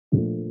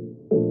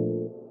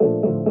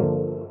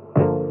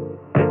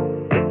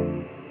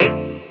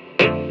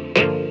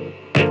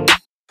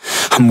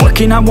I'm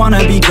working, I wanna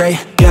be great,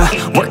 yeah.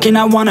 Working,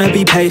 I wanna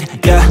be paid,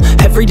 yeah.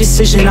 Every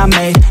decision I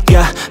made,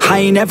 yeah. I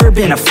ain't ever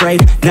been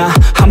afraid, nah.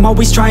 I'm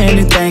always trying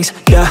new things,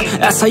 yeah.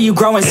 That's how you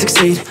grow and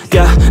succeed,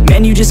 yeah.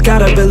 Man, you just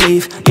gotta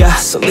believe, yeah.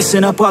 So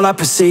listen up while I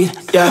proceed,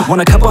 yeah.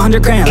 Want a couple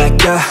 $100,000, like,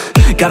 yeah.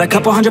 Got a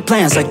couple hundred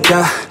plans, like,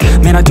 yeah.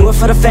 Man, I do it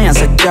for the fans,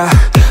 like, yeah.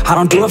 I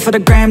don't do it for the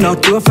gram, no.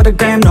 Do it for the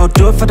gram, no.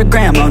 Do it for the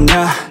gram, oh,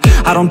 nah.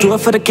 I don't do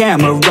it for the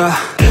camera,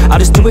 I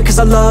just do it cause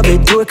I love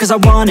it. Do it cause I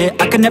want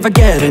it, I can never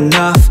get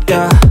enough,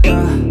 yeah.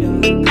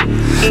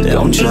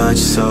 Don't judge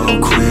so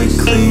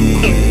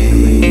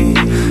quickly,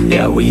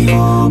 yeah, we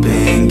all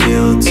been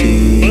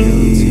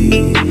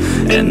guilty,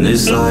 and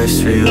this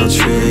life's real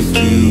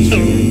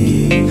tricky.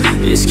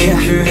 Just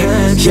keep your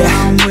head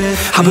down with me.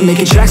 I've been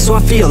making tracks so I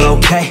feel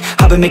okay.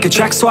 I've been making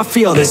tracks so I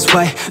feel this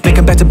way. Make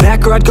them back to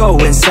back or I'd go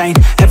insane.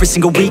 Every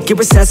single week it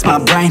resets my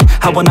brain.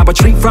 I will not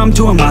retreat from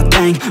doing my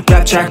thing.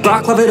 Rap, track,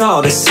 rock, love it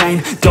all the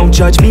same. Don't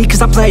judge me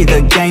cause I play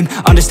the game.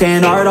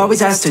 Understand art always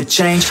has to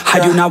change. I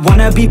do not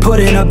wanna be put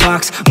in a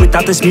box.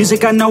 Without this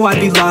music I know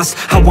I'd be lost.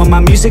 I want my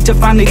music to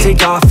finally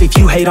take off. If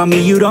you hate on me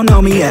you don't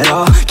know me at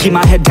all. Keep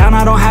my head down,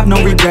 I don't have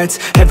no regrets.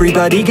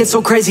 Everybody gets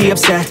so crazy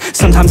upset.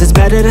 Sometimes it's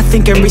better to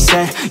think and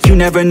reset. You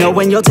never know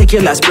when you'll take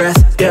your last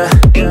breath, yeah.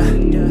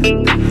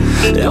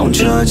 Don't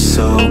judge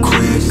so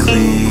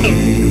quickly,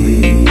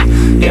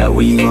 yeah,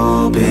 we've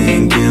all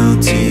been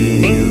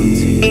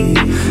guilty,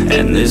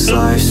 and this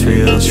life's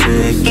real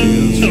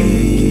tricky.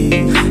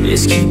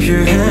 Just keep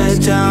your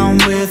head down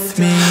with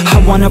me.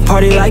 I wanna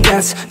party like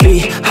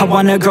Gatsby. I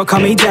want a girl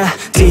call me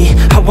daddy.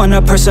 I want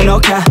a personal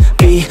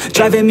cabby,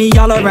 driving me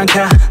all around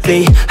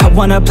Cali. I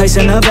want a place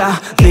in the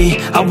valley.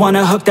 I want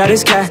a hook that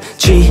is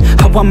catchy.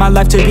 I want my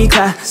life to be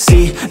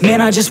classy.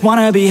 Man, I just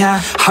wanna be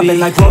happy. I've been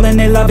like rolling,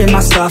 they loving my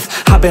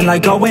stuff. I've been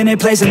like going and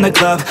plays in the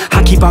club.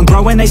 I keep on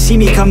growing, they see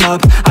me come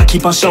up. I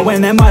keep on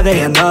showing them why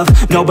they in love.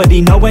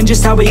 Nobody knowing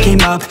just how we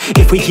came up.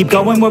 If we keep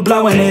going, we're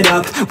blowing it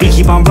up. We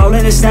keep on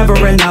rolling, it's never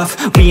enough.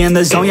 We in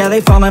the zone, yeah,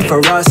 they falling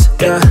for us,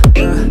 yeah.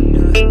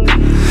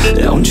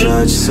 Don't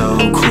judge so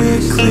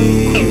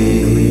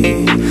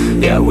quickly,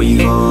 yeah,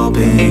 we've all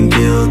been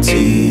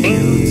guilty,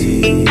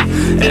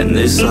 and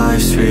this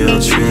life's real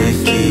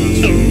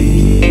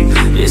tricky.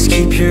 Just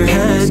keep your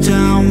head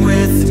down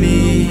with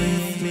me.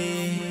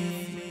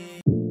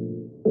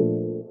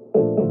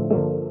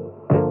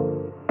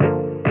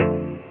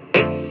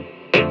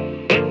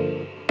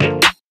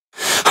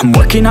 I'm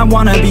working, I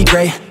wanna be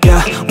great,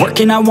 yeah.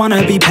 Working, I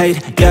wanna be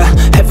paid, yeah.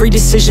 Every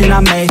decision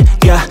I made,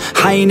 yeah.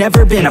 I ain't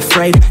ever been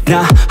afraid,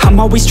 nah. I'm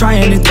always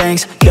trying new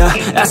things, yeah.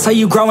 That's how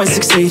you grow and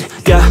succeed,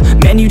 yeah.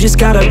 Man, you just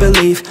gotta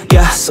believe,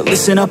 yeah. So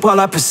listen up while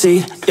I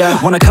proceed,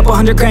 yeah. Want a couple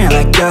 $100,000,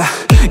 like, yeah.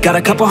 Got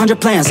a couple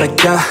hundred plans,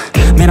 like, yeah.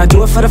 Man, I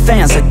do it for the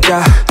fans, like,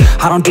 yeah.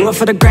 I don't do it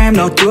for the gram,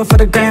 no. Do it for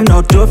the gram,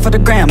 no. Do it for the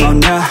gram, oh,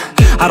 nah.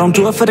 I don't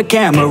do it for the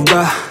camera,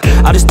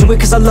 I just do it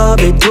cause I love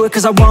it. Do it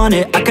cause I want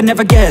it, I can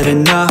never get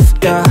enough,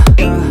 yeah.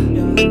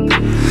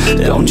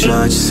 Don't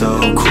judge so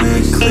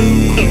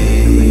quickly,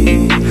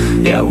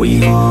 yeah,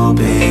 we've all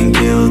been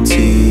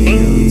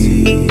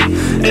guilty,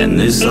 and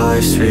this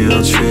life's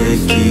real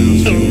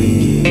tricky.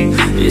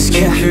 Just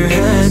keep your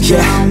head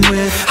down with me.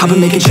 I've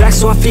been making tracks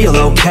so I feel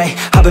okay.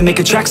 I've been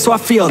making tracks so I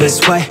feel this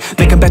way.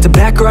 Make them back to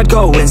back or I'd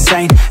go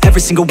insane.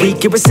 Every single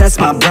week it resets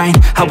my brain.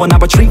 I will not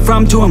retreat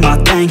from doing my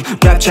thing.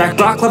 Rap, track,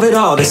 rock, love it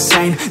all the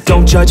same.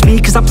 Don't judge me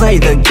cause I play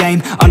the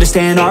game.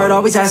 Understand art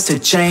always has to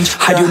change.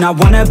 I do not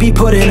wanna be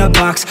put in a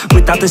box.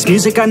 Without this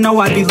music I know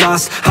I'd be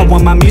lost. I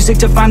want my music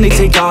to finally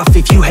take off.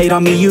 If you hate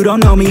on me you don't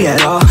know me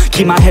at all.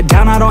 Keep my head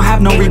down, I don't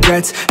have no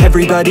regrets.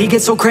 Everybody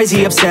gets so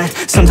crazy upset.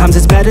 Sometimes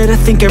it's better to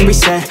think and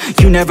reset.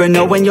 You never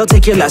know when you'll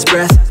take your last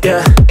breath,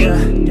 yeah.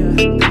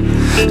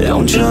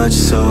 Don't judge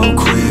so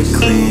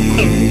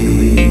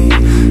quickly,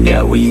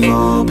 yeah, we've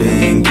all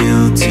been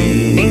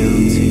guilty,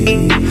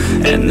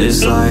 and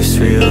this life's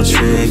real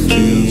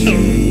tricky.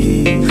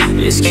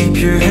 Just keep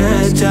your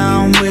head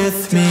down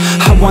with me.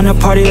 I wanna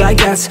party like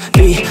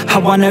Gatsby. I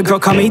want a girl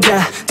call me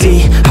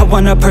daddy. I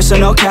want a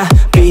personal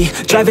cabby,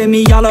 driving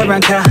me all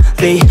around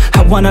Cali.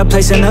 I want a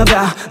place in the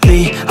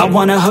valley. I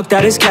want a hook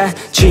that is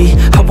catchy.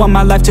 I want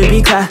my life to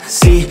be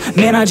classy.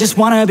 Man, I just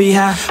wanna be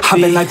happy. I've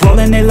been like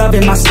rolling, they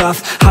loving my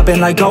stuff. I've been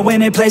like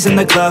going and plays in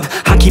the club.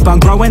 I keep on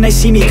growing, they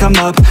see me come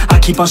up. I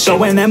keep on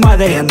showing them why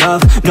they in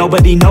love.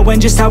 Nobody knowing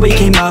just how we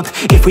came up.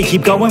 If we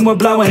keep going, we're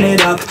blowing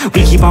it up.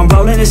 We keep on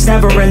rolling, it's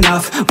never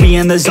enough. We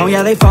in the zone,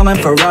 yeah, they falling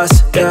for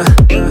us, yeah.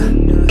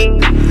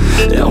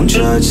 Don't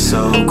judge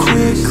so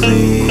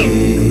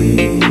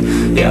quickly,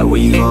 yeah,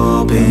 we've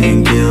all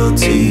been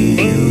guilty,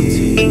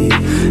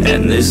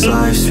 and this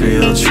life's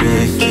real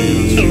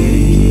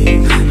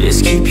tricky.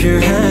 Just keep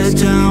your head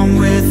down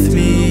with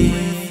me.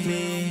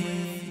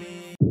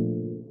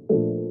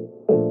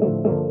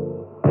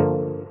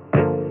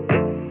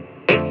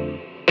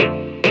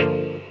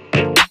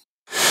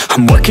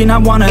 I'm working, I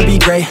wanna be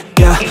great,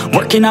 yeah.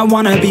 Working, I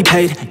wanna be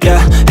paid,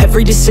 yeah.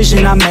 every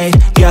decision I made,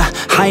 yeah.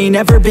 I ain't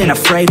never been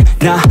afraid,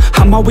 nah.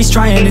 I'm always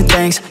trying new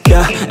things,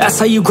 yeah. That's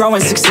how you grow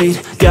and succeed,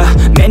 yeah.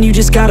 Man, you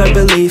just gotta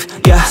believe,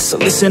 yeah. So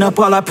listen up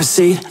while I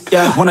proceed,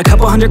 yeah. Want a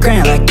couple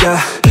 $100,000, like,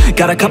 yeah.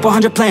 Got a couple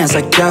hundred plans,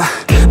 like, yeah.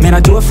 Man, I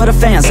do it for the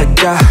fans, like,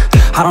 yeah.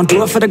 I don't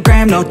do it for the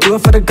gram, no. Do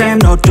it for the gram,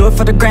 no. Do it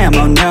for the gram,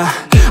 oh, nah.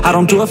 I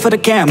don't do it for the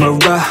camera,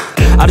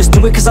 I just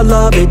do it cause I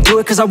love it. Do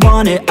it cause I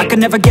want it, I can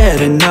never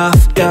get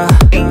enough, yeah.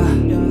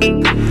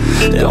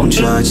 Don't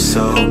judge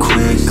so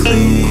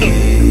quickly,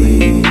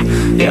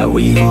 yeah,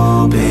 we've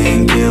all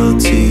been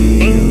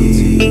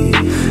guilty,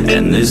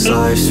 and this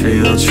life's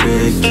real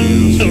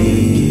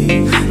tricky.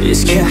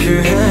 Just keep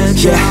your head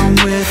down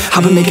with me.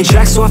 I've been making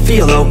tracks so I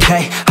feel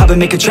okay. I've been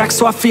making tracks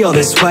so I feel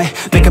this way.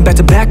 Make them back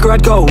to back or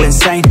I'd go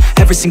insane.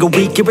 Every single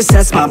week it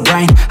resets my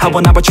brain. I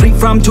will not retreat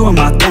from doing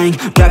my thing.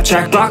 Rap,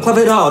 track, rock, love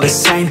it all the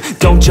same.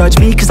 Don't judge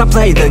me cause I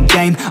play the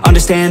game.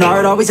 Understand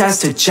art always has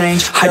to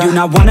change. I do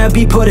not wanna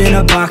be put in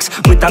a box.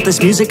 Without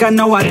this music I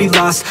know I'd be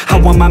lost. I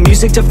want my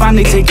music to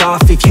finally take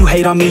off. If you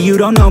hate on me you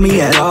don't know me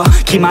at all.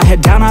 Keep my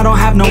head down, I don't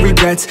have no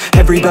regrets.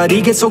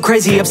 Everybody gets so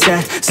crazy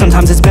upset.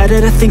 Sometimes it's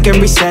better to think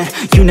and reset.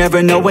 You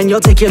never know when you'll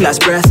take your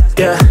last breath,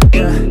 yeah.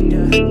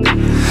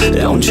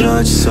 Don't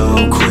judge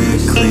so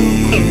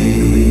quickly,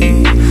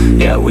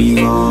 yeah,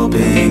 we've all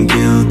been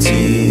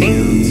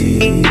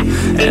guilty,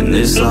 and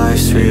this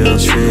life's real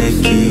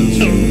tricky.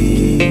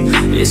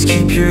 Just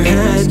keep your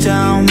head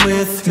down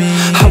with me.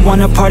 I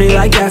wanna party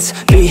like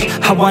Gatsby.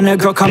 I want a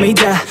girl call me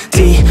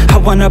daddy. I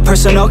want a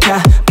personal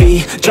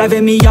cabby,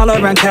 driving me all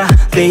around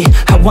Cali.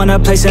 I want a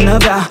place in the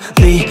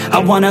valley. I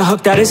want a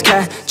hook that is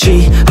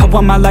catchy. I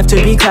want my life to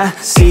be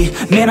classy.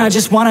 Man, I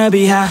just wanna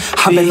be happy.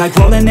 I've been like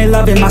rolling, they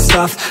loving my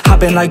stuff. I've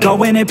been like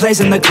going and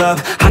plays in the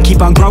club. I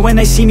keep on growing,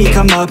 they see me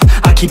come up.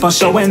 I keep on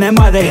showing them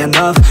why they in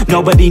love.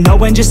 Nobody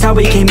knowing just how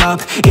we came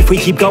up. If we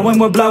keep going,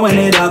 we're blowing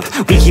it up.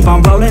 We keep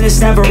on rolling, it's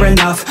never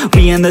enough.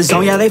 We in the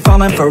zone, yeah, they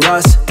falling for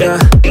us, yeah.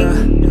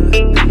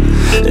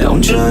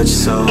 Don't judge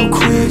so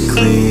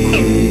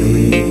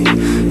quickly,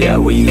 yeah,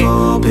 we've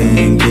all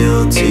been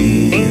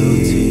guilty,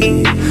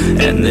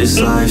 and this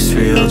life's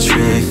real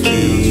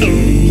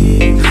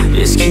tricky.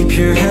 Just keep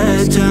your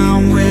head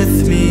down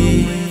with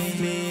me.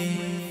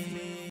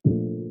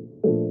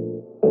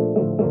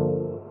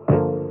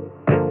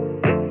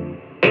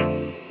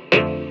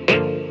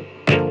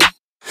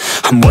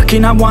 I'm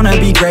working, I wanna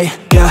be great,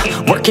 yeah.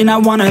 Working, I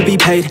wanna be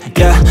paid,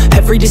 yeah.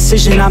 Every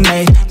decision I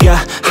made,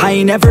 yeah. I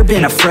ain't never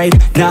been afraid,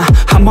 nah.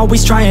 I'm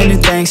always trying new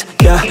things,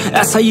 yeah.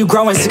 That's how you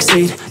grow and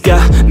succeed,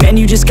 yeah. Man,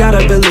 you just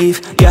gotta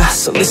believe, yeah.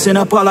 So listen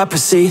up while I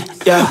proceed,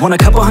 yeah. Want a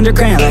couple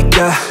 $100,000, like,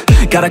 yeah.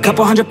 Got a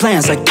couple hundred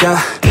plans, like,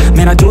 yeah.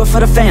 Man, I do it for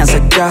the fans,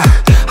 like, yeah.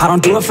 I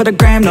don't do it for the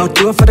gram, no.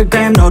 Do it for the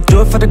gram, no.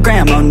 Do it for the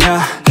gram, oh,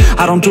 nah.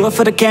 I don't do it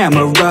for the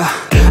camera,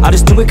 I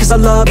just do it cause I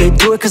love it.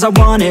 Do it cause I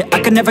want it, I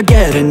can never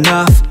get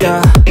enough,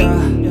 yeah.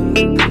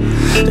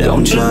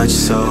 Don't judge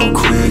so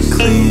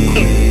quickly,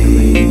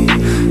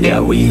 yeah,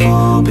 we've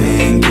all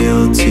been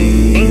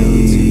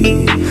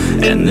guilty,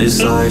 and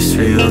this life's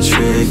real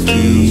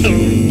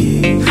tricky.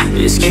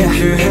 Just keep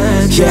your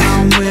head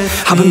down with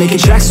me. I've been making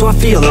tracks so I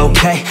feel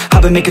okay.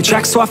 I've been making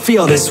tracks so I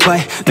feel this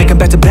way. Make them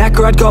back to back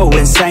or I'd go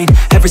insane.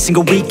 Every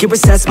single week it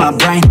resets my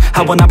brain.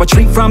 I will not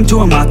retreat from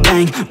doing my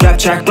thing. Rap,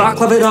 track, rock,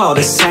 love it all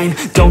the same.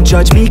 Don't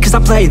judge me cause I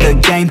play the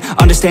game.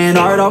 Understand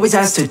art always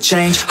has to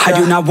change. I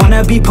do not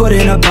wanna be put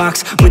in a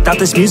box. Without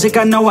this music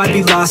I know I'd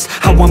be lost.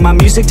 I want my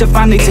music to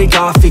finally take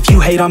off. If you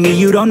hate on me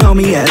you don't know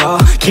me at all.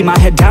 Keep my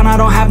head down, I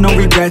don't have no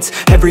regrets.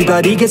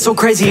 Everybody gets so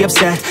crazy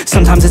upset.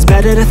 Sometimes it's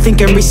better to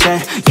think and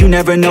reset. You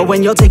never know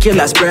when you'll take your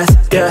last breath,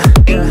 yeah.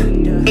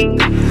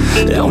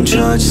 Don't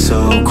judge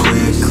so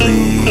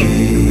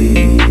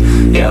quickly,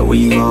 yeah,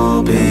 we've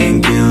all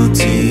been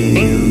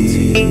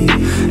guilty,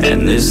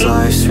 and this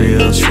life's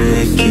real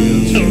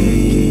tricky.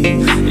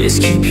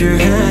 Just keep your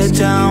head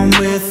down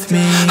with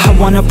me. I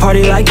wanna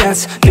party like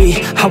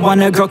Gatsby. I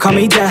want a girl call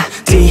me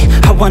daddy.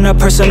 I want a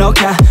personal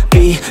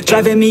cabby,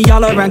 driving me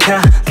all around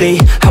Cali.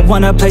 I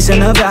want a place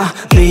in the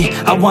valley.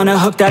 I want a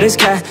hook that is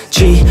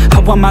catchy. I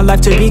want my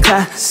life to be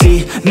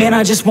classy. Man,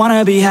 I just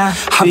wanna be happy.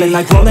 I've been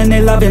like rolling, they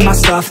loving my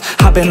stuff.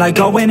 I've been like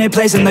going and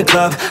plays in the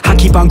club. I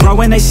keep on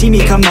growing, they see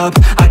me come up.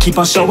 I keep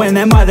on showing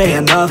them why they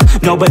in love.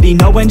 Nobody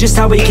knowing just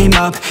how we came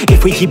up.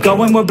 If we keep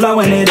going, we're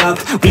blowing it up.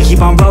 We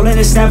keep on rolling,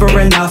 it's never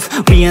enough.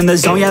 We in the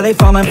zone, yeah, they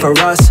falling for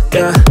us,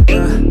 yeah.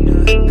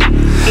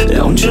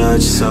 Don't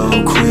judge so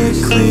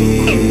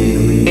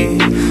quickly,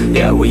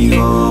 yeah, we've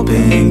all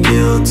been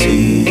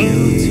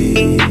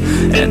guilty,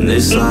 and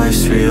this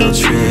life's real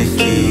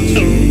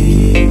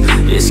tricky.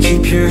 Just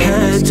keep your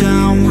head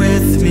down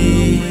with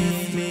me.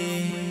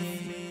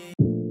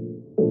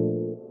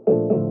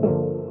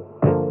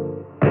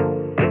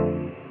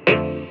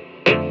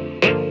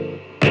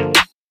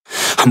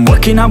 I'm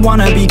working, I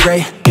wanna be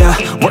great, yeah.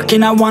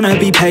 Working, I wanna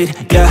be paid,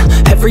 yeah.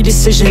 Every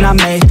decision I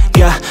made,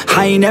 yeah.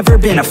 I ain't never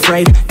been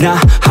afraid, nah.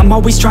 I'm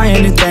always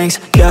trying new things,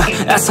 yeah.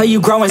 That's how you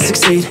grow and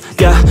succeed,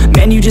 yeah.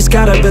 Man, you just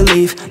gotta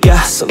believe,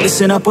 yeah. So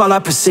listen up while I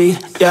proceed,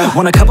 yeah.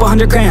 Want a couple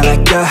 $100,000,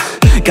 like, yeah.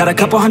 Got a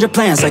couple hundred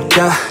plans, like,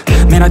 yeah.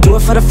 Man, I do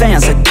it for the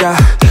fans, like, yeah.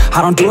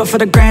 I don't do it for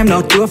the gram,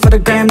 no. Do it for the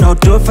gram, no.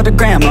 Do it for the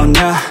gram, oh,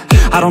 nah.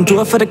 I don't do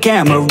it for the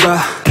camera.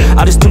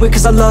 I just do it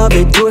cause I love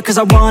it. Do it cause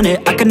I want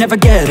it. I can never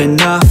get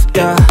enough,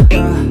 yeah.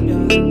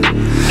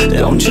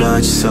 Don't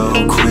judge so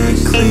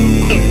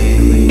quickly.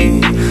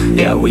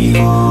 Yeah, we've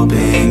all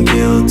been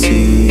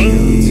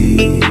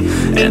guilty,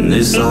 and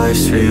this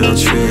life's real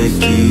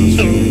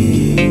tricky.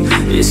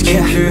 Just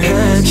keep your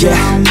head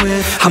down with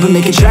me. I've been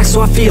making tracks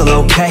so I feel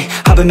okay.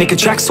 I've been making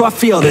tracks so I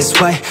feel this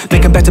way.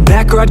 Make them back to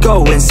back or I'd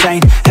go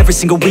insane. Every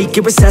single week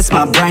it resets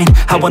my brain.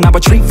 I will not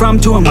retreat from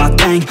doing my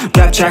thing.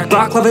 Rap, track,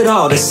 rock, love it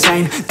all the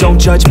same. Don't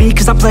judge me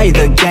cause I play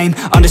the game.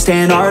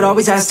 Understand art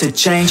always has to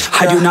change.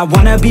 I do not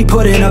wanna be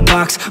put in a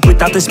box.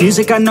 Without this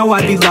music I know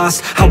I'd be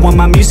lost. I want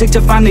my music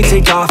to finally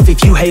take off.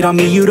 If you hate on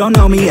me you don't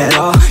know me at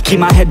all. Keep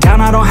my head down,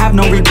 I don't have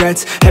no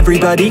regrets.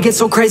 Everybody gets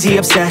so crazy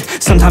upset.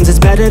 Sometimes it's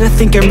better to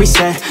think and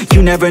reset.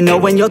 You never know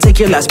when you'll take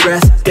your last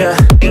breath, yeah.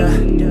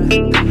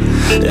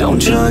 Don't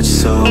judge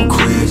so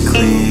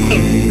quickly.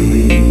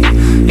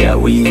 Yeah,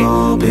 we've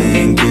all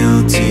been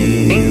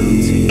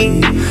guilty,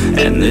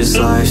 and this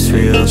life's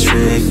real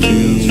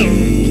tricky.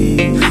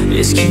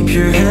 Just keep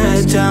your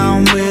head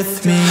down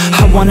with me.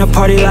 I wanna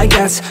party like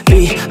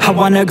Gatsby. I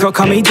want a girl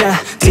call me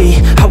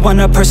daddy. I want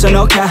a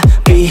personal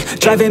cabby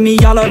driving me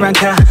all around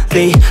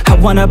Cali. I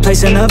want a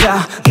place in the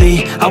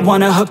valley. I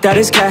want a hook that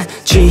is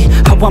catchy.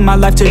 I want my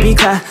life to be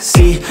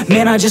classy.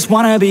 Man, I just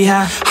wanna be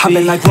happy. I've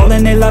been like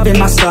rolling, they loving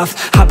my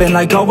stuff. I've been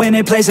like going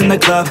and plays in the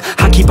club.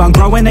 I keep on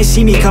growing, they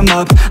see me come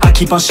up. I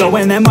keep on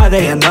showing them why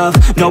they in love.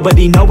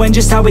 Nobody knowing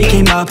just how we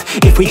came up.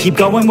 If we keep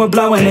going, we're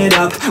blowing it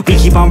up. We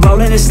keep on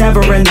rolling, it's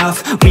never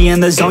enough. We in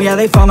the zone, yeah,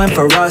 they falling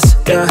for us,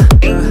 yeah.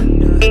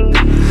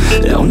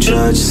 Don't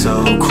judge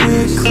so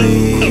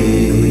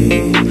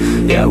quickly.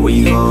 Yeah,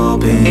 we've all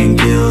been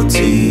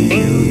guilty,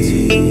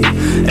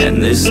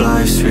 and this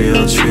life's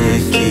real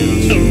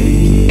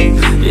tricky.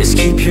 Just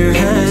keep your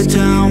head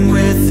down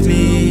with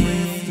me.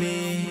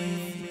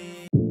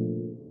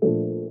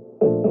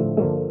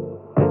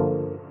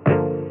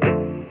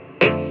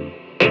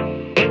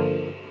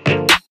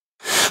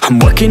 I'm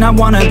working, I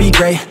wanna be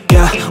great,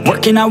 yeah.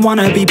 Working, I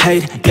wanna be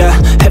paid, yeah.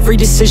 Every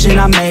decision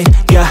I made,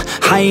 yeah.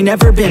 I ain't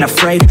ever been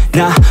afraid,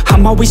 nah.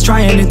 I'm always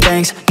trying new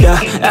things,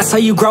 yeah. That's how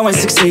you grow and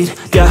succeed,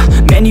 yeah.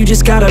 Man, you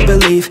just gotta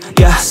believe,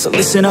 yeah. So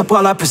listen up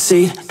while I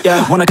proceed,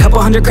 yeah. Want a couple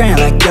 $100 grand,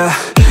 like, yeah.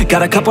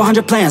 Got a couple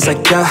hundred plans,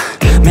 like, yeah.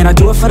 Man, I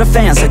do it for the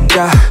fans, like,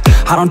 yeah.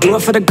 I don't do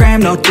it for the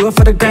gram, no. Do it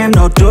for the gram,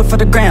 no. Do it for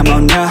the gram, oh,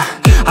 nah.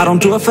 I don't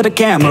do it for the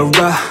camera.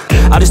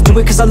 I just do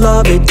it cause I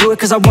love it. Do it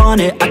cause I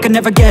want it. I can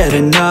never get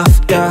enough,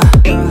 yeah.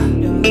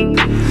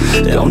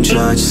 Don't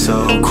judge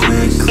so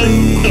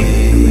quickly.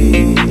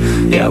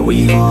 Yeah,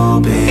 we've all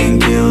been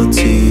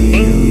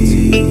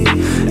guilty,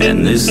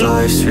 and this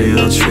life's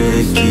real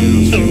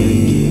tricky.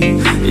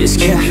 Just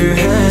keep your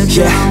head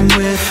down with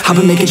me. I've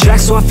been making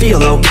tracks so I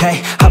feel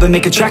okay. I've been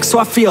making tracks so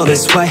I feel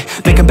this way.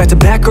 Make them back to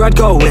back or I'd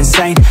go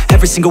insane.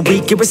 Every single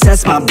week it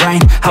resets my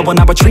brain. I will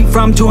not retreat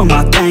from doing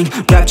my thing.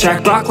 Rap,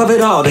 track, rock, love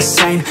it all the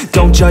same.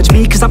 Don't judge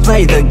me cause I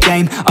play the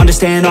game.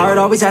 Understand art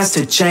always has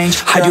to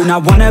change. I do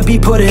not wanna be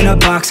put in a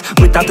box.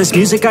 Without this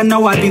music I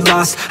know I'd be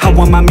lost. I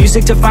want my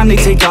music to finally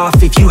take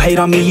off. If you hate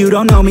on me you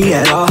don't know me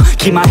at all.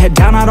 Keep my head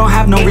down, I don't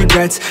have no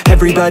regrets.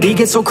 Everybody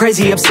gets so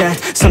crazy upset.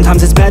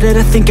 Sometimes it's better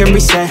to think and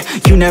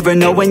reset. You never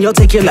know when you'll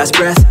take your last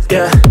breath,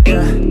 yeah.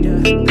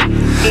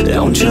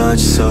 Don't judge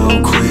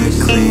so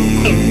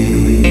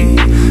quickly.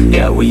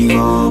 Yeah, we've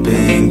all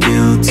been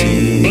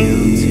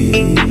guilty,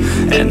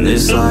 and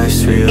this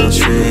life's real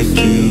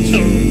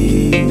tricky.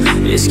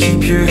 Just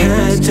keep your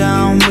head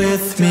down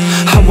with me.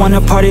 I wanna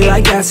party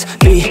like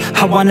Gatsby.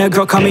 I want a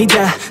girl call me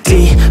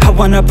daddy. I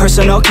want a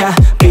personal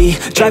cabby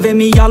driving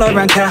me all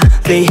around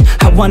Cali.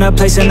 I want a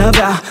place in the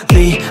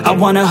valley. I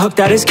want a hook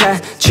that is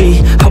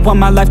catchy. I want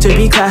my life to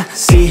be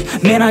classy.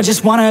 Man, I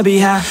just wanna be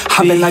happy.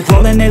 I've been like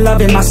rolling, they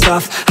loving my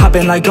stuff. I've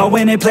been like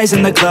going and plays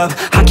in the club.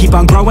 I keep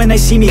on growing, they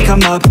see me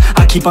come up.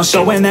 I keep on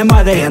showing them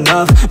why they in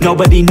love.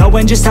 Nobody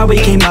knowing just how we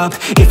came up.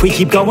 If we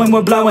keep going,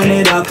 we're blowing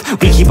it up.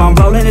 We keep on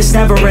rolling, it's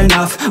never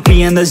enough.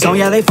 We in the zone,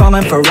 yeah, they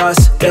falling for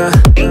us, yeah.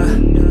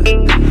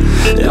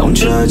 Don't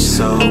judge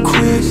so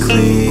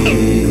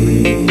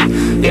quickly.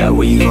 Yeah,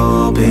 we've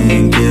all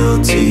been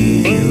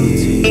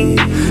guilty,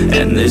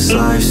 and this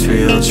life's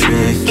real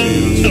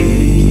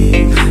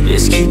tricky.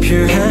 Just keep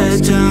your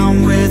head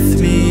down with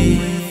me.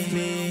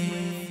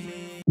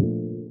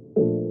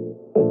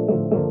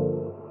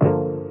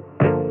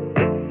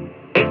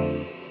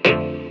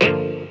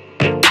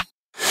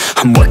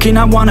 I'm working,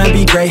 I wanna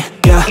be great,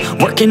 yeah.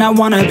 Working, I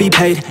wanna be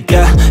paid,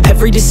 yeah.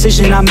 Every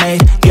decision I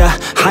made, yeah.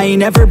 I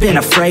ain't ever been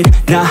afraid,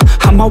 nah.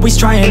 I'm always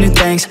trying new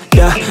things,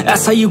 yeah.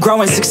 That's how you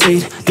grow and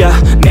succeed, yeah.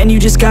 Man, you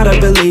just gotta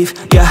believe,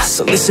 yeah.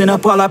 So listen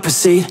up while I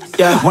proceed,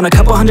 yeah. Want a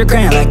couple $100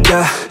 grand, like,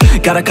 yeah.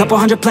 Got a couple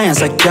hundred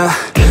plans, like, yeah.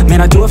 Man,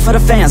 I do it for the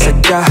fans,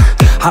 like, yeah.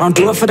 I don't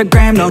do it for the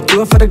gram, no.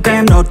 Do it for the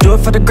gram, no. Do it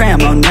for the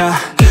gram, oh, nah.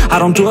 I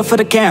don't do it for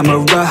the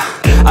camera.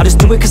 I just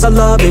do it cause I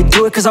love it.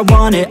 Do it cause I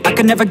want it. I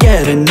can never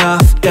get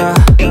enough, yeah.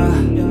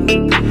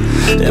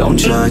 Don't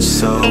judge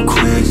so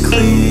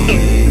quickly.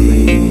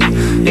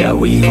 Yeah,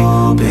 we've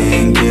all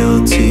been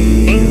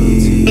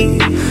guilty,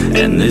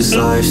 and this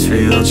life's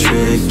real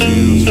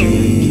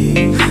tricky.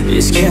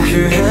 Just keep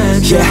your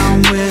head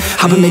down with me.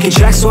 I've been making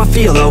tracks so I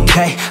feel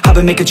okay. I've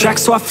been making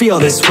tracks so I feel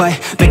this way.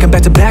 Make them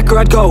back to back or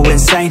I'd go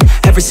insane.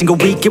 Every single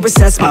week it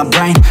resets my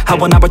brain. I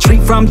will not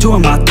retreat from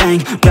doing my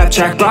thing. Rap,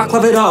 track, rock,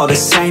 love it all the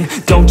same.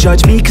 Don't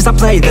judge me cause I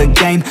play the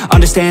game.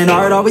 Understand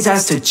art always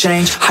has to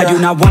change. I do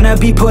not wanna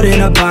be put in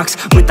a box.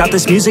 Without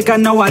this music I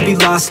know I'd be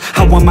lost.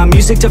 I want my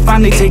music to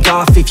finally take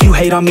off. If you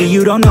hate on me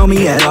you don't know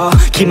me at all.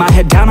 Keep my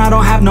head down, I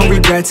don't have no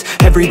regrets.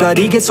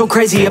 Everybody gets so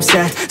crazy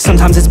upset.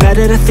 Sometimes it's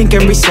better to think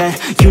and reset.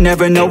 You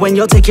never know when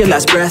you'll take your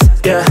last breath.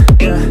 Yeah.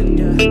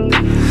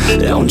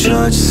 Don't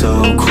judge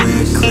so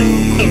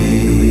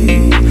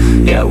quickly.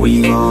 Yeah,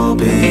 we've all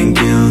been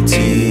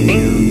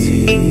guilty,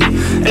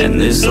 and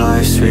this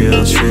life's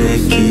real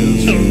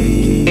tricky.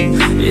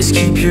 Just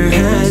keep your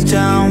head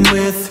down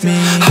with me.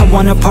 I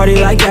wanna party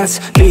like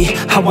Gatsby.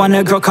 I want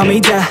a girl call me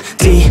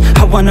daddy.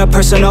 I want a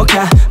personal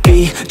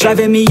cabby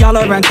driving me all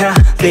around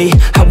Cali.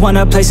 I want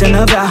a place in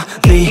the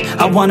valley.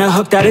 I want a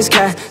hook that is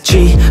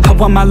catchy. I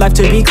want my life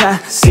to be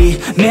classy.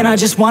 Man, I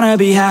just wanna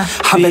be happy.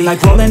 I've been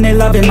like rolling, they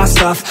loving my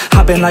stuff.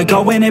 I've been like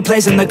going and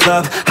plays in the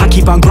club. I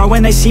keep on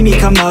growing, they see me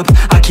come up.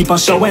 I keep on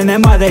showing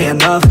them why they in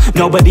love.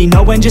 Nobody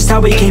knowing just how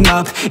we came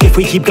up. If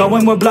we keep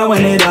going, we're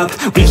blowing it up.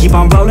 We keep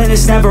on rolling,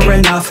 it's never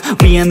enough.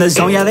 We in the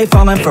zone, yeah, they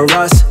falling for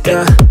us.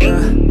 Yeah.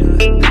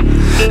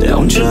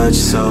 Don't judge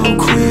so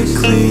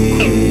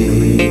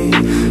quickly.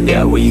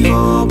 Yeah, we've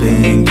all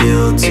been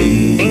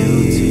guilty,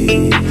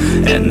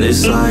 and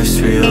this life's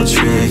real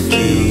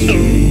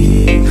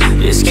tricky.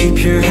 Just keep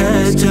your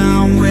head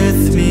down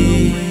with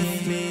me.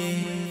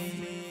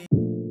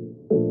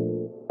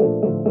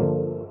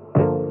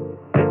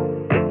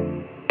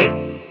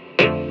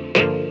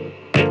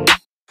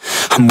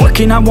 I'm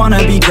working, I wanna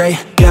be great,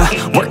 yeah.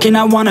 Working,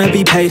 I wanna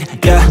be paid,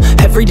 yeah.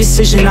 Every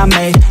decision I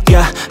made,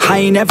 yeah. I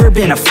ain't ever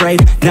been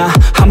afraid, nah.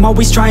 I'm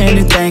always trying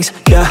new things,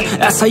 yeah.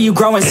 That's how you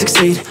grow and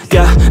succeed,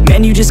 yeah.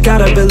 Man, you just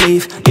gotta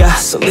believe, yeah.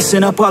 So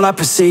listen up while I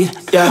proceed,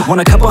 yeah. Want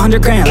a couple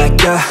 $100,000,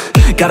 like, yeah.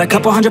 Got a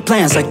couple hundred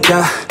plans, like,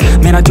 yeah.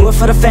 Man, I do it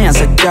for the fans,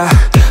 like, yeah.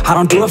 I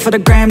don't do it for the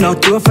gram, no.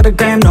 Do it for the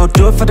gram, no.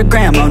 Do it for the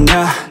gram, oh,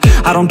 nah.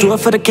 I don't do it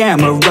for the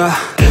camera.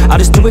 I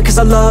just do it cause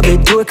I love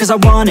it. Do it cause I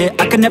want it.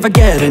 I can never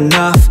get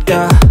enough,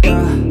 yeah.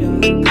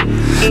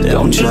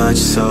 Don't judge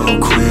so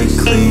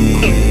quickly.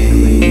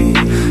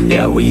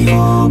 Yeah, we've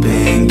all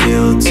been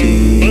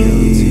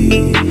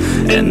guilty,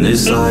 and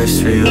this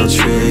life's real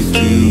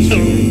tricky.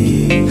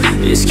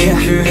 Just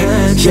keep your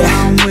head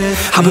down with me.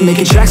 I've been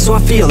making tracks so I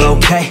feel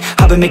okay.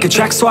 I've been making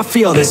tracks so I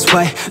feel this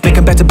way. Make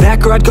them back to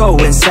back or I'd go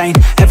insane.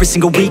 Every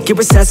single week it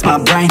resets my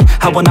brain.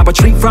 I will not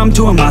retreat from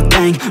doing my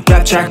thing.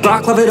 Rap, track,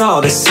 rock, love it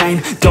all the same.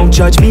 Don't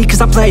judge me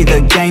cause I play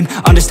the game.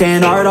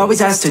 Understand art always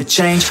has to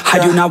change. I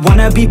do not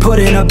wanna be put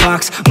in a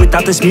box.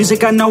 Without this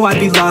music I know I'd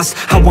be lost.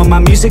 I want my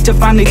music to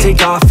finally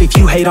take off. If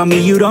you hate on me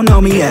you don't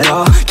know me at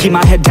all. Keep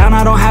my head down,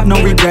 I don't have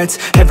no regrets.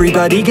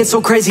 Everybody gets so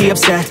crazy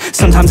upset.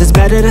 Sometimes it's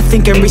better to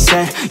think and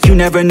reset. You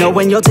never know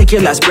when you'll take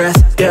your last breath.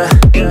 Yeah.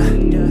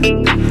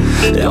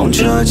 Don't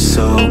judge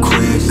so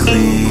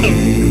quickly.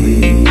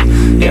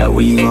 Yeah,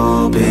 we've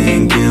all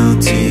been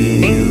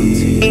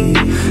guilty,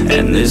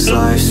 and this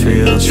life's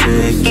real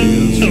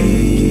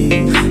tricky.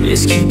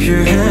 Just keep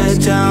your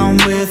head down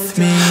with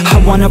me.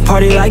 I wanna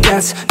party like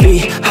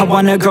Gatsby. I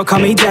want a girl call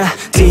me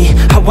daddy.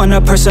 I want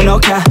a personal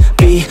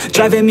cabby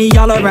driving me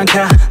all around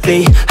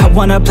Cali. I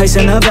want a place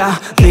in the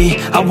valley.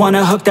 I want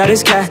a hook that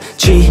is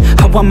catchy.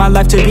 I want my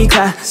life to be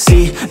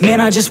classy. Man,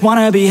 I just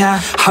wanna be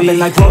happy. I've been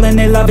like rolling,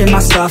 they loving my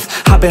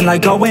stuff. I've been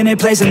like going and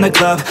plays in the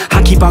club.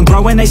 I keep on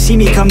growing, they see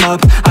me come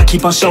up. I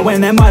keep on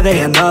showing them why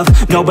they in love.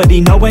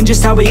 Nobody knowing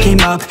just how we came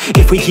up.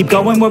 If we keep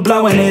going, we're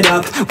blowing it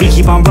up. We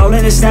keep on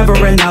rolling, it's never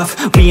enough.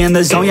 We in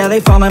the zone, yeah, they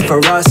falling for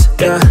us,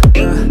 yeah.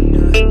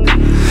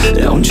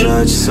 Don't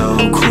judge so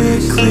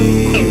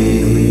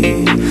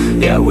quickly.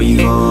 Yeah,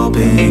 we've all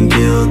been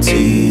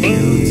guilty,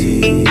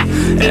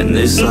 and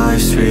this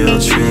life's real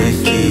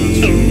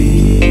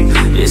tricky.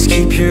 Just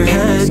keep your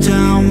head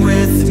down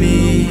with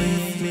me.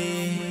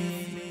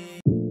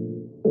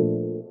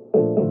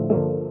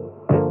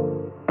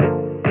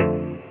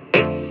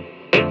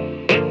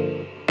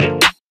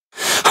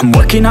 I'm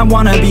working, I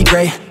wanna be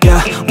great,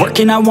 yeah.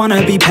 Working, I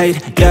wanna be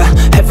paid, yeah.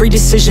 Every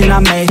decision I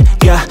made,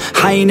 yeah.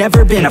 I ain't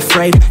ever been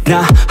afraid,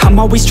 nah. I'm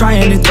always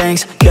trying new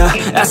things, yeah.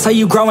 That's how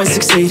you grow and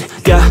succeed,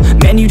 yeah.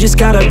 Man, you just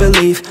gotta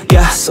believe,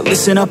 yeah. So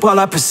listen up while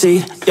I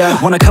proceed, yeah.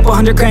 Want a couple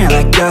 $100,000,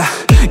 like,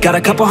 yeah. Got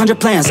a couple hundred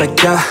plans,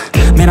 like, yeah.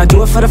 Man, I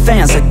do it for the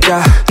fans, like,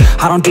 yeah.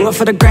 I don't do it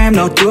for the gram,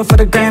 no. Do it for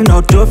the gram,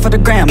 no. Do it for the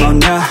gram, oh,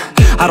 nah.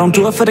 I don't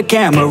do it for the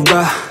camera.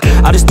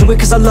 I just do it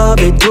cause I love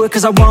it. Do it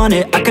cause I want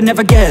it. I can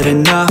never get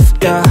enough,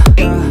 yeah.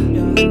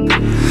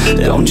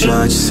 Don't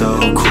judge so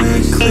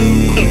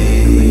quickly.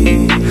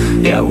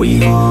 Yeah,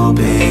 we've all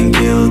been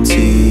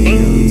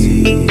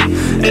guilty,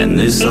 and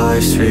this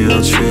life's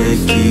real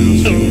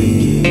tricky.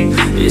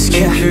 Just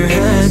keep your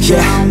head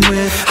down with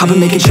me. I've been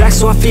making tracks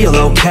so I feel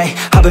okay.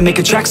 I've been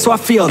making tracks so I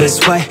feel this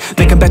way.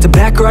 Make them back to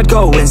back or I'd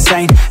go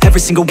insane. Every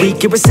single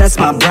week it resets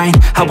my brain.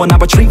 I will not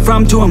retreat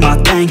from doing my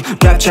thing.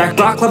 Rap, track,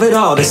 rock, love it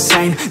all the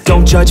same.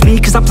 Don't judge me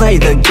cause I play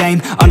the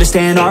game.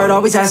 Understand art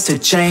always has to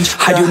change.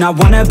 I do not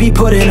wanna be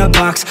put in a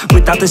box.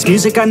 Without this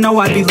music I know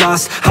I'd be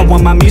lost. I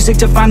want my music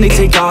to finally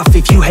take off.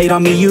 If you hate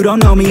on me you don't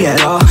know me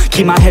at all.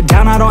 Keep my head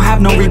down, I don't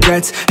have no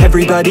regrets.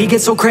 Everybody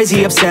gets so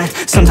crazy upset.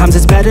 Sometimes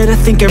it's better to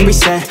think and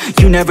reset.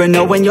 You never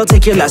know when you'll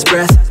take your last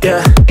breath.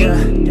 Yeah.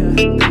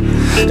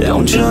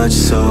 Don't judge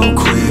so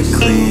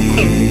quickly.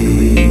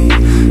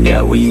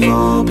 Yeah, we've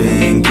all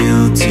been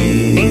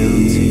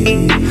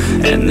guilty.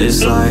 And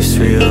this life's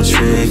real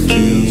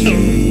tricky.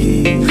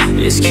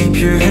 Just keep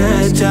your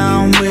head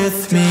down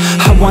with me.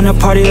 I wanna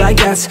party like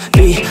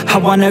Gatsby. I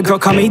want a girl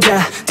call me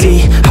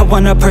daddy. I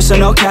want a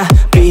personal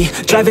cabby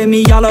driving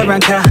me all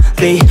around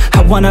Cali.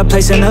 I want a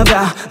place in the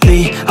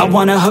valley. I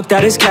want a hook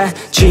that is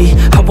catchy.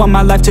 I want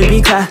my life to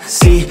be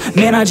classy.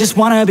 Man, I just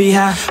wanna be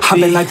happy. I've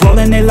been like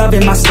rolling, they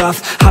loving my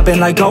stuff. I've been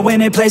like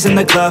going and plays in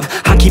the club.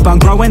 I keep on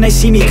growing, they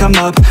see me come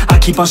up. I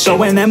keep on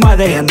showing them why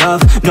they in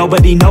love.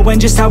 Nobody knowing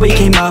just how we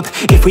came up.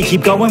 If we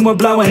keep going, we're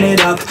blowing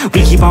it up.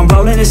 We keep on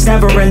rolling, it's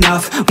never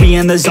enough. We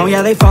in the zone,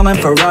 yeah, they falling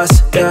for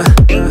us. Yeah.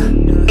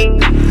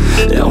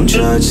 Don't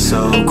judge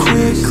so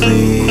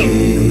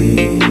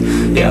quickly.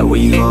 Yeah,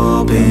 we've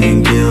all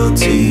been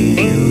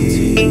guilty.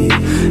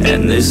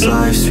 And this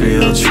life's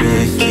real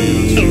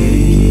tricky.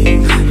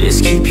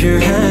 Just keep your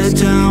head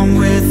down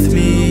with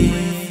me.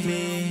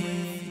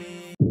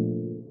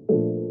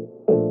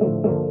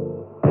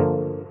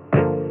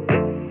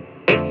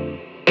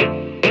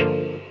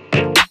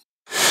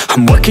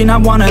 I'm working, I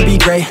wanna be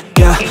great,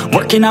 yeah.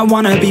 Working, I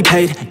wanna be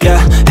paid,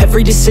 yeah.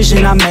 Every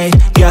decision I made,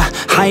 yeah.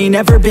 I ain't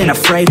ever been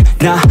afraid,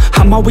 nah.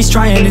 I'm always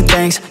trying new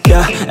things,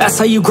 yeah. That's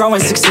how you grow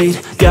and succeed,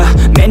 yeah.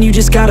 Man, you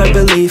just gotta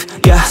believe,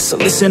 yeah. So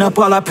listen up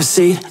while I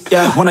proceed,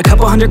 yeah. Want a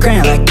couple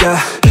 $100,000, like,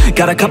 yeah.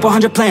 Got a couple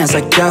hundred plans,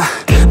 like, yeah.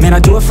 Man, I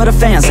do it for the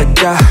fans, like,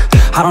 yeah.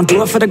 I don't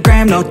do it for the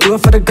gram, no. Do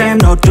it for the gram,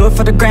 no. Do it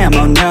for the gram,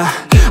 oh, nah.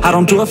 I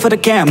don't do it for the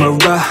camera.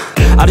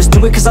 I just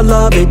do it cause I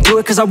love it. Do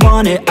it cause I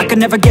want it. I can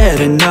never get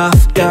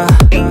enough, yeah.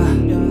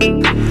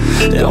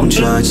 Don't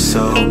judge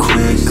so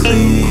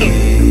quickly.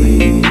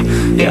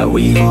 Yeah,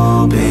 we've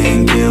all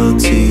been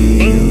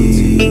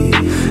guilty.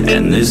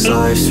 And this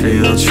life's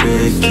real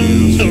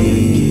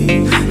tricky.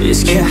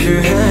 Just keep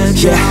your head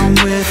down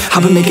with me.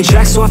 I've been making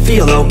tracks so I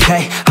feel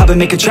okay. I've been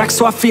making tracks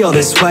so I feel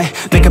this way.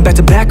 Make them back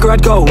to back or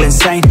I'd go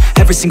insane.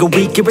 Every single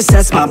week it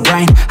resets my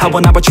brain. I will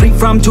not retreat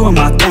from doing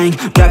my thing.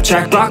 Rap,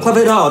 track, rock, love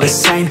it all the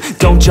same.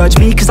 Don't judge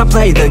me cause I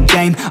play the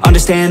game.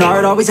 Understand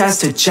art always has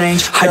to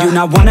change. I do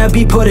not wanna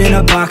be put in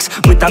a box.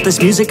 Without this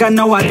music I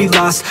know I'd be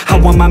lost. I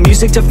want my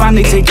music to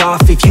finally take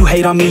off. If you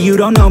hate on me you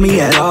don't know me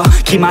at all.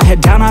 Keep my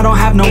head down, I don't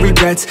have no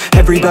regrets.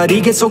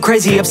 Everybody gets so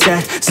crazy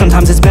upset.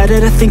 Sometimes it's better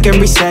to think and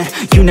reset.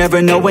 You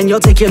never know when you'll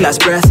take your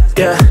last breath.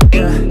 Yeah.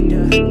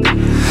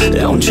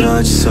 Don't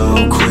judge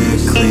so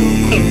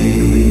quickly.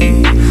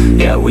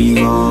 Yeah,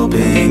 we've all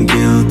been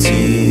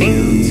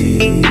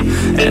guilty.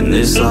 And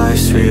this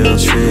life's real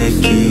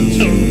tricky.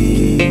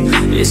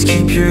 Just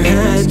keep your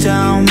head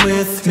down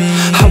with me.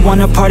 I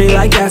wanna party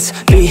like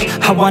Gatsby.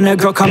 I want a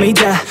girl call me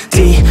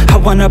daddy. I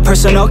want a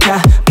personal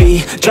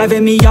cabby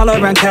driving me all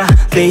around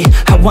Cali.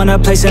 I want a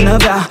place in the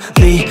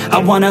valley. I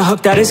want a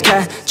hook that is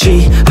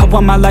catchy. I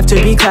want my life to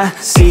be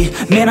classy.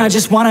 Man, I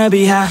just wanna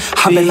be happy.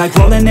 I've been like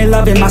rolling, they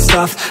loving my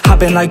stuff. I've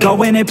been like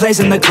going and plays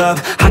in the club.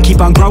 I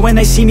keep on growing,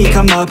 they see me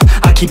come up.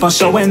 I keep on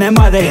showing them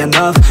why they in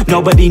love.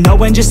 Nobody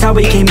knowing just how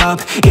we came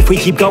up. If we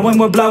keep going,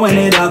 we're blowing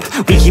it up.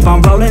 We keep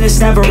on rolling, it's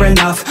never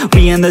enough.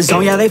 We in the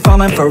zone, yeah, they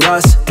falling for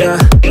us, yeah.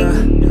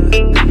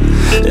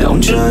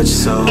 Don't judge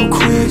so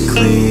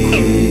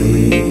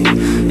quickly.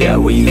 Yeah,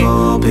 we've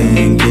all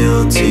been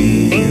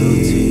guilty.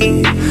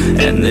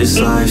 And this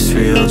life's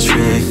real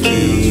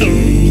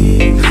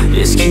tricky.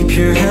 Just keep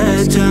your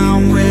head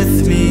down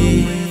with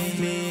me.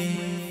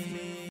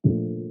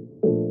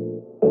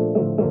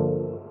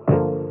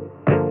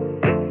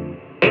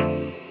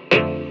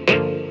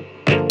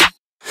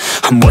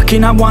 I'm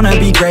working, I wanna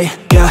be great,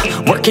 yeah.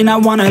 Working, I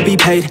wanna be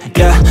paid,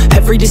 yeah.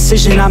 Every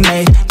decision I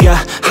made,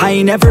 yeah. I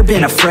ain't ever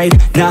been afraid,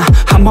 nah.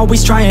 I'm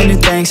always trying new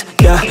things,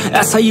 yeah.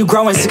 That's how you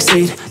grow and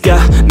succeed,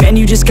 yeah. Man,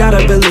 you just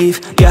gotta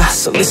believe, yeah.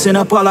 So listen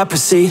up while I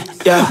proceed,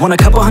 yeah. Want a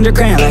couple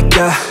 $100,000, like,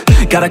 yeah.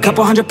 Got a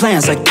couple hundred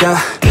plans, like,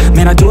 yeah.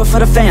 Man, I do it for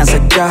the fans,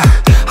 like, yeah.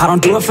 I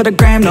don't do it for the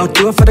gram, no.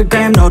 Do it for the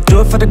gram, no.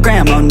 Do it for the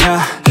gram, oh,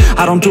 nah.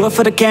 I don't do it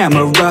for the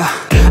camera.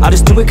 I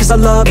just do it cause I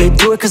love it.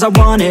 Do it cause I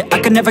want it. I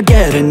can never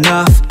get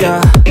enough,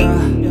 yeah.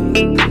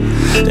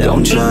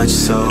 Don't judge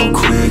so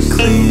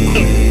quickly.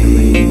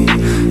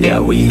 Yeah,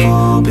 we've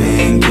all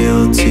been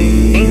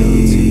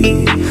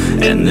guilty.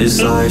 And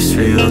this life's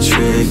real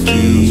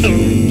tricky.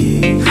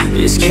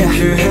 Just keep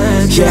your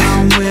head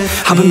down with me.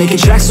 I've been making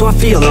tracks so I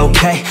feel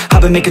okay.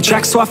 I've been making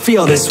tracks so I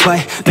feel this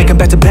way, make them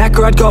back to back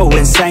or I'd go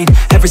insane.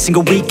 Every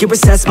single week it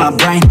resets my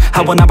brain,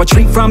 how when I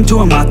retreat from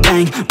doing my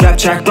thing. Rap,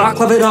 track, rock,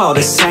 love it all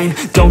the same.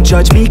 Don't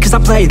judge me cause I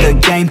play the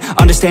game,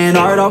 understand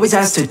art always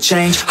has to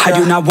change. I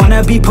do not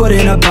wanna be put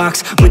in a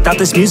box, without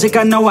this music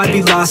I know I'd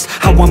be lost.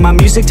 I want my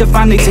music to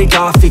finally take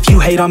off. If you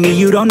hate on me,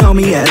 you don't know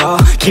me at all.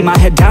 Keep my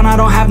head down, I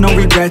don't have no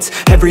regrets.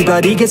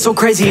 Everybody gets so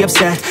crazy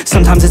upset,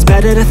 sometimes it's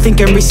better to think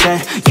and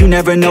reset. You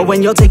never know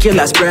when you'll take your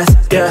last breath,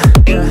 yeah.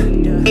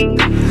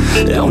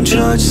 Don't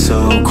judge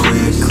so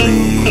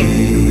quickly,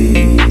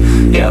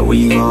 yeah,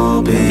 we've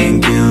all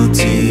been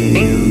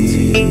guilty,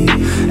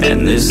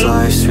 and this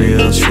life's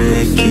real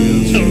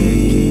tricky.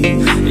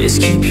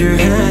 Just keep your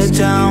head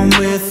down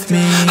with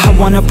me. I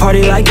wanna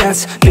party like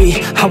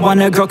Gatsby, I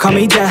want a girl call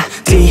me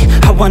daddy,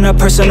 I want a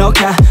personal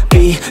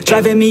cabby,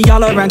 driving me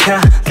all around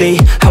Cali.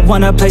 I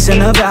want a place in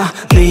the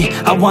valley,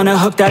 I want a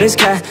hook that is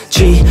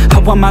catchy, I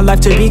want my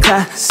life to be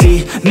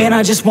classy, man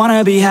I just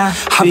wanna be happy.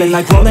 I've been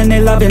like rolling, they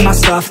loving my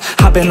stuff,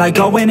 I've been like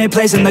going and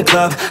plays in the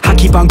club. I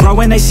keep on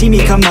growing, they see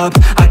me come up,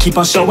 I keep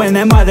on showing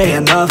them why they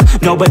in love.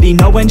 Nobody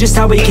knowing just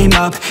how we came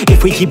up,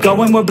 if we keep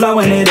going we're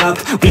blowing it up.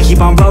 We keep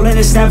on rolling,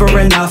 it's never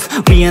enough,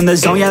 we in the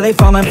zone, yeah they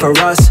falling for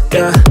us,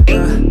 yeah.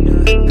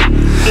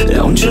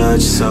 Don't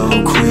judge so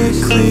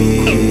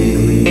quickly,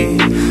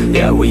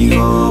 yeah we've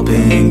all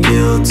been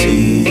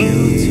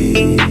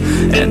guilty,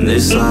 and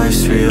this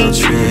life's real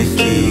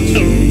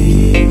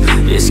tricky.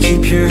 Just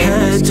keep your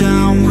head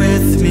down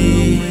with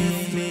me.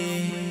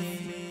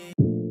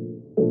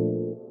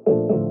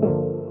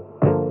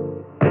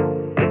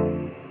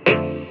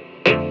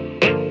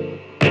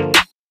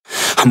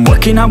 I'm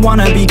working, I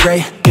wanna be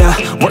great, yeah.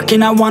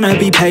 Working, I wanna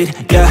be paid,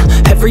 yeah.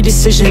 Every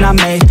decision I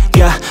made,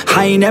 yeah.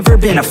 I ain't ever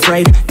been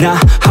afraid, nah.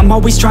 I'm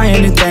always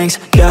trying new things,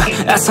 yeah.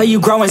 That's how you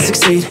grow and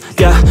succeed,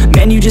 yeah.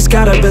 Man, you just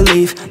gotta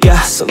believe,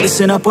 yeah. So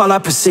listen up while I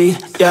proceed,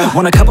 yeah.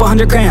 Want a couple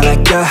 $100 grand,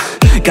 like, yeah.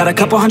 Got a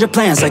couple hundred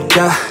plans, like,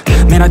 yeah.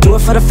 Man, I do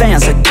it for the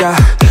fans, like, yeah.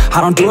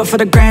 I don't do it for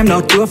the gram, no.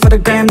 Do it for the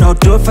gram, no.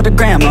 Do it for the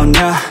gram, oh,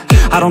 nah.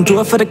 I don't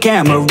do it for the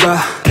camera,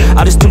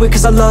 I just do it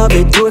cause I love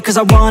it, do it cause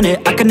I want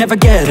it, I can never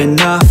get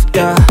enough,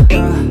 yeah.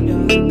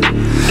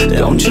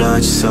 Don't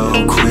judge so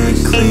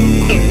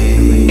quickly,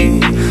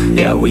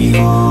 yeah, we've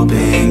all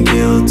been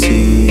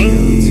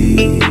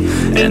guilty,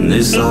 and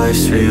this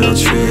life's real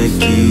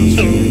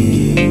tricky.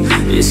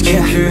 Just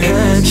keep your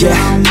head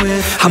down with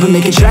me. I've been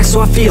making tracks so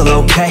I feel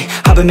okay,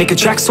 I've been making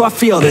tracks so I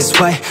feel this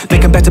way,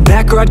 make them back to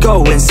back or I'd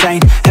go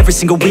insane. Every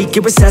single week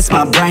it resets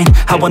my brain,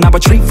 how when I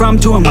retreat from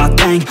doing my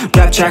thing.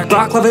 Rap, track,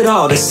 rock, love it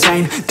all the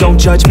same. Don't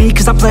judge me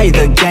cause I play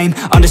the game,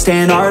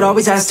 understand art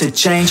always has to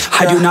change.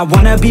 I do not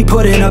wanna be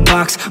put in a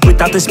box,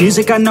 without this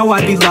music I know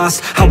I'd be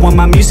lost. I want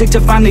my music to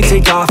finally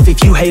take off.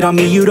 If you hate on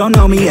me, you don't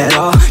know me at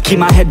all. Keep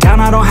my head down,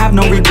 I don't have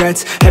no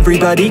regrets.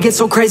 Everybody gets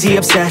so crazy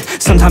upset,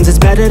 sometimes it's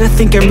better to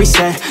think and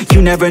reset.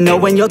 You never know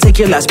when you'll take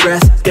your last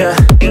breath, yeah.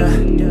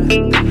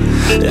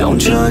 Don't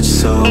judge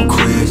so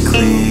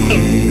quickly,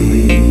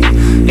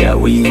 yeah,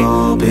 we've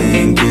all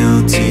been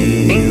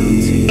guilty,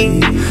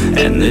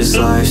 and this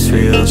life's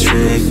real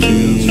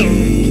tricky.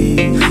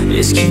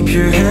 Just keep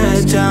your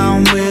head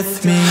down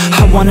with me.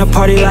 I wanna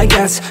party like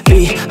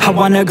Gatsby, I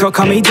want a girl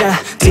call me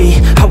daddy,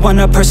 I want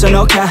a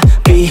personal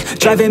cabby,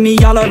 driving me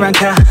all around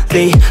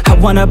Cali. I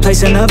want a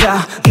place in the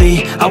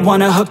valley, I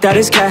want a hook that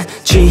is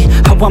catchy,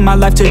 I want my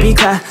life to be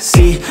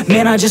classy,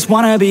 man I just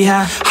wanna be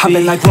happy. I've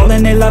been like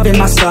rolling, they loving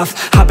my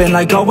stuff, I've been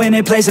like going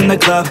and plays in the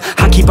club.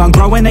 I keep on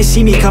growing, they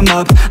see me come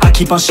up, I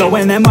keep on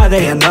showing them why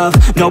they in love.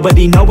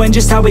 Nobody knowing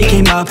just how we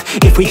came up,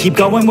 if we keep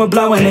going we're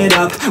blowing it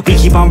up. We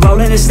keep on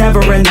rolling, it's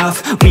never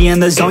enough, we in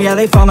the zone, yeah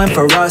they falling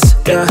for us,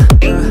 yeah.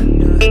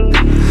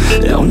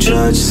 Don't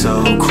judge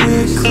so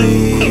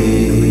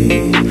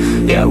quickly,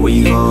 yeah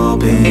we've all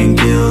been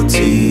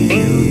guilty,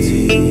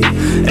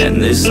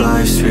 and this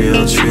life's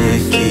real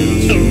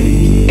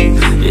tricky.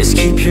 Just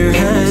keep your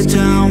head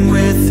down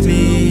with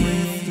me.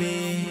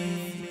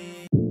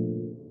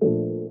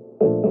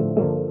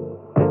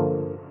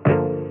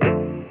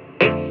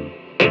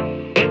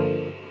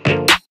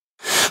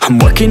 I'm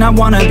working, I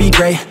wanna be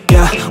great,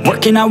 yeah.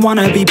 Working, I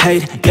wanna be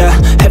paid, yeah.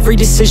 Every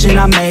decision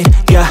I made,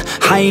 yeah.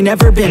 I ain't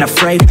ever been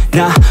afraid,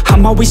 nah.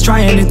 I'm always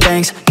trying new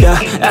things,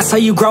 yeah. That's how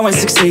you grow and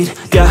succeed,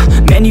 yeah.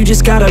 Man, you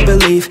just gotta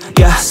believe,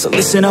 yeah. So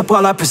listen up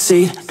while I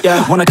proceed,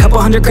 yeah. Want a couple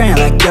 $100 grand,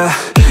 like, yeah.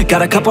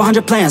 Got a couple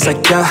hundred plans,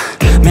 like, yeah.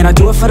 Man, I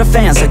do it for the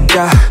fans, like,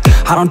 yeah.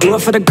 I don't do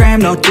it for the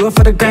gram, no. Do it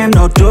for the gram,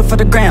 no. Do it for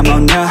the gram, oh,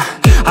 nah.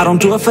 I don't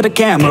do it for the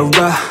camera,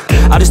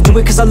 I just do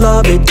it cause I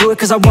love it, do it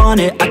cause I want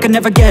it, I can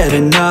never get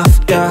enough,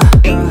 yeah.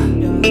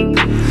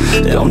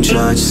 Don't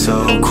judge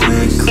so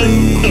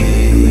quickly,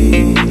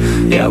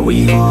 yeah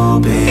we've all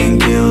been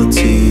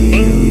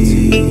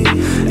guilty,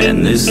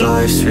 and this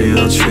life's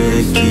real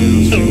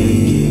tricky.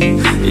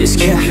 Just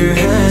keep your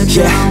head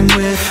down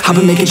with I've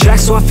been making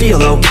tracks so I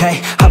feel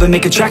okay. I've been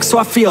making tracks so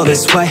I feel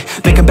this way.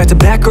 Make them back to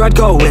back or I'd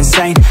go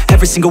insane.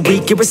 Every single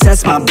week it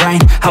resets my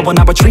brain. I will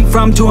not retreat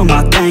from doing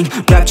my thing.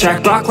 Rap,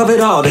 track, rock, love it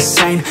all the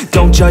same.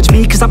 Don't judge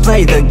me cause I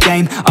play the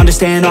game.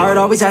 Understand art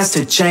always has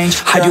to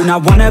change. I do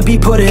not wanna be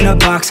put in a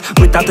box.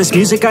 Without this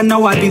music I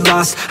know I'd be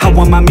lost. I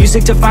want my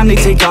music to finally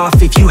take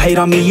off. If you hate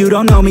on me you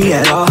don't know me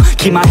at all.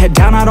 Keep my head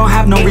down, I don't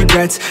have no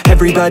regrets.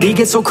 Everybody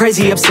gets so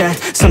crazy upset.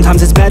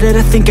 Sometimes it's better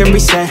to think and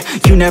reset.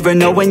 You never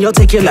know when you'll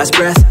take your last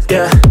breath.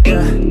 Yeah.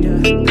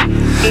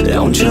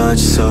 Don't judge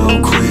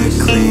so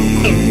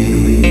quickly.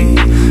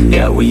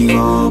 Yeah, we've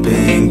all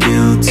been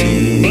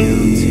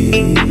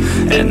guilty.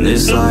 And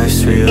this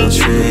life's real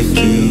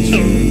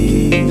tricky.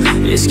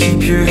 Just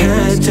keep your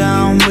head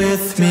down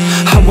with me.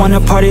 I wanna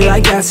party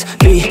like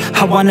Gatsby.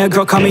 I want a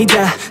girl call me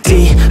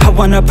daddy. I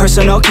want a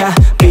personal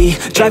cabby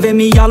driving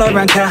me all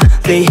around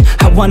Cali.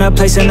 I want a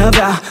place in the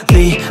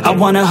valley. I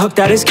want a hook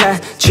that is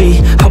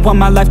catchy. I want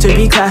my life to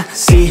be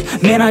classy.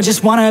 Man, I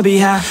just wanna be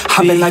happy.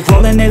 I've been like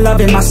rolling, they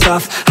loving my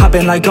stuff. I've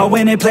been like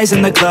going and plays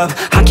in the club.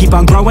 I keep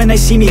on growing, they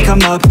see me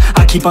come up.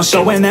 I keep on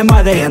showing them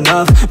why they in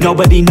love.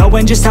 Nobody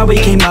knowing just how we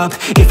came up.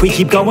 If we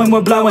keep going,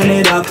 we're blowing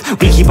it up.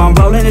 We keep on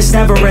rolling, it's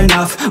never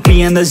enough.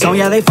 We in the zone,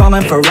 yeah, they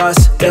falling for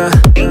us. Yeah.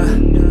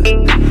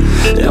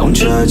 Don't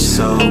judge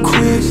so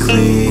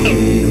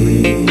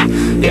quickly.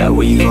 Yeah,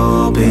 we've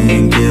all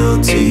been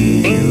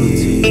guilty.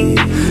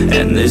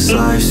 And this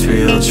life's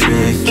real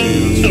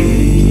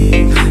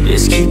tricky.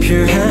 Just keep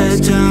your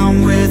head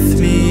down with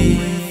me.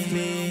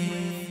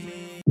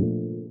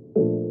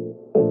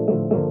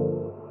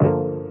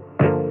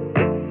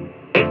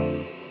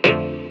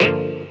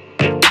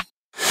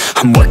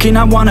 I'm working,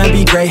 I wanna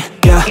be great,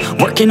 yeah.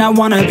 Working, I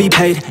wanna be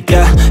paid,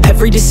 yeah.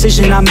 Every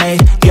decision I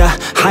made, yeah.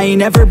 I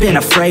ain't ever been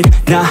afraid,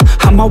 nah.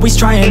 I'm always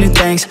trying new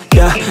things,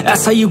 yeah.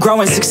 That's how you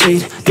grow and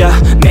succeed, yeah.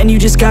 Man, you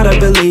just gotta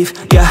believe,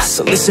 yeah.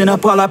 So listen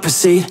up while I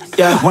proceed,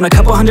 yeah. Want a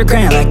couple $100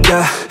 grand, like,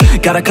 yeah.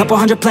 Got a couple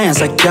hundred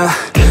plans, like, yeah.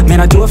 Man,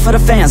 I do it for the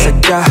fans,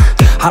 like, yeah.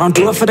 I don't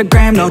do it for the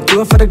gram, no.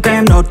 Do it for the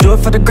gram, no. Do it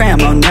for the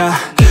gram, oh, nah.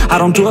 I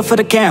don't do it for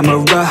the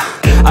camera.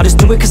 I just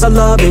do it cause I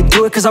love it.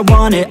 Do it cause I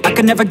want it. I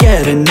can never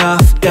get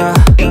enough, yeah.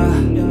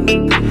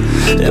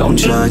 Don't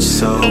judge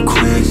so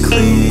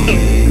quickly.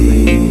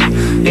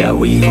 Yeah,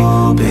 we've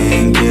all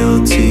been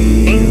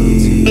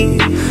guilty.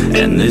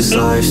 And this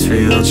life's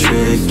real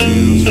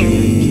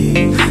tricky.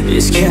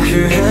 Just keep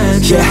your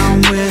head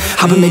down with me.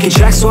 I've been making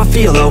tracks so I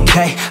feel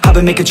okay. I've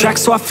been making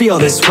tracks so I feel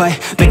this way.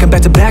 Make them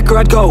back to back or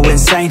I'd go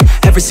insane.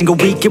 Every single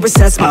week it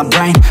resets my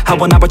brain. I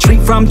will not retreat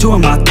from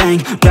doing my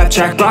thing. Rap,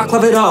 track, rock,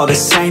 love it all the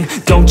same.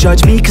 Don't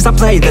judge me cause I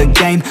play the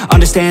game.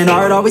 Understand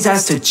art always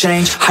has to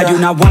change. I do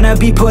not wanna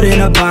be put in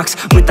a box.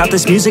 Without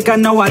this music I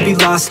know I'd be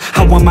lost.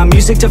 I want my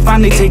music to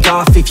finally take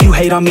off. If you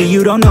hate on me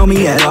you don't know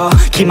me at all.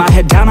 Keep my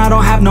head down, I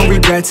don't have no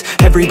regrets.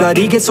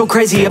 Everybody gets so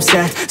crazy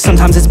upset.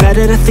 Sometimes it's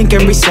better to think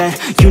and reset.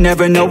 You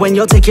never know when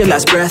you'll take your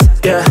last breath.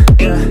 Yeah.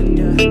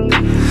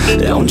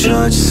 Don't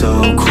judge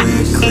so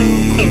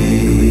quickly.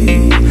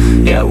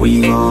 Yeah,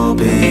 we've all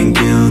been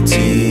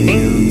guilty.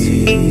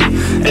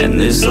 And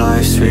this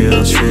life's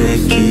real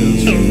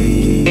tricky.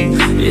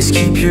 Just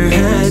keep your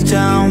head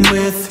down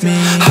with me.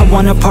 I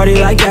wanna party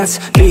like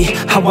Gatsby.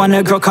 I want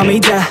a girl call me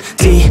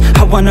daddy.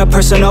 I want a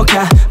personal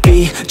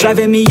cabby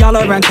driving me all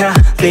around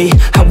Cali.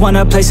 I want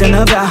a place in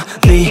the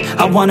valley.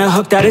 I want a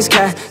hook that is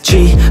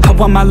catchy. I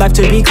want my life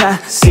to be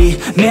classy.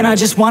 Man, I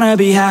just wanna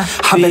be happy.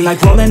 I've been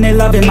like rolling, they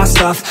loving my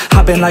stuff.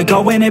 I've been like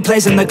going and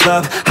plays in the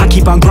club. I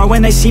keep on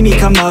growing, they see me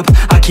come up.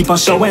 I keep on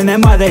showing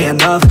them why they in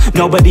love.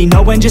 Nobody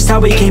knowing just how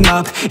we came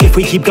up. If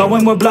we keep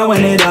going, we're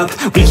blowing it up.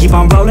 We keep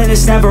on rolling,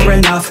 it's never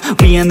enough.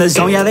 We in the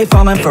zone, yeah, they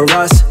falling for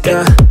us,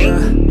 yeah.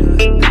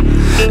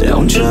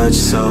 Don't judge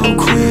so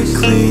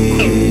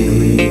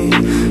quickly.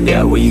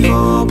 Yeah, we've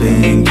all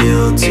been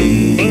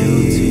guilty.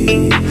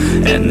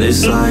 And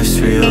this life's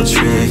real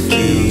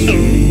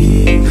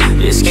tricky.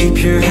 Just keep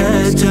your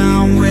head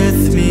down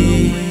with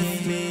me.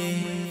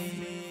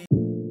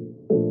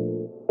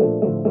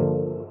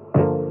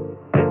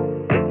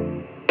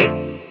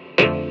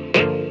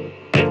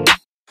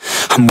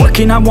 I'm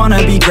working, I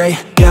wanna be great,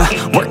 yeah.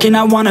 Working,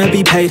 I wanna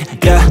be paid,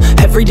 yeah.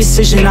 Every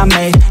decision I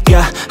made,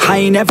 yeah. I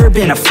ain't ever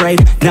been afraid,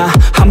 nah.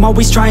 I'm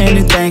always trying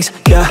new things,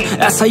 yeah.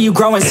 That's how you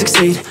grow and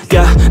succeed,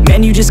 yeah.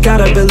 Man, you just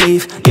gotta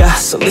believe, yeah.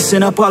 So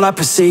listen up while I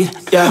proceed,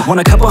 yeah. Want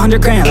a couple $100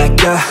 grand, like,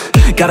 yeah.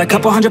 Got a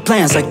couple hundred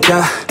plans, like,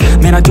 yeah.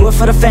 Man, I do it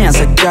for the fans,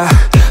 like, yeah.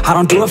 I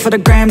don't do it for the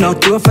gram, no.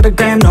 Do it for the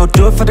gram, no.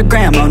 Do it for the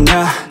gram, oh,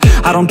 nah.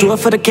 I don't do it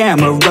for the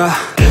camera.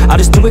 I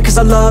just do it cause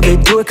I love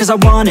it. Do it cause I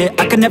want it.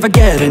 I can never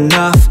get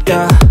enough,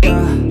 yeah.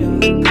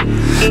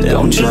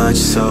 Don't judge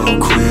so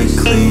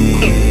quickly.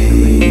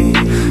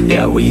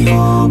 Yeah, we've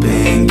all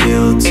been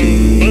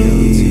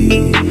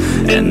guilty.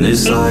 And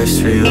this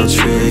life's real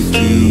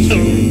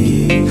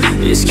tricky.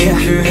 Just keep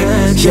your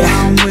head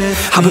down with me.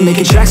 I've been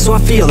making tracks so I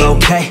feel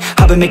okay.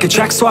 I've been making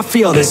tracks so I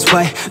feel this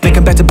way. Make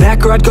them back to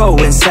back or I'd go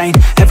insane.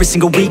 Every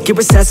single week it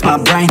resets my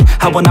brain.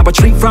 I will not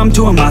retreat from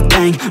doing my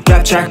thing.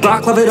 Rap, track,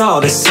 rock, love it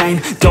all the same.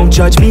 Don't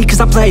judge me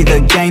cause I play the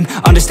game.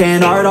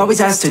 Understand art always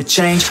has to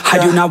change. I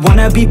do not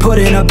wanna be put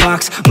in a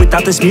box.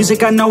 Without this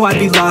music I know I'd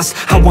be lost.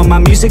 I want my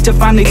music to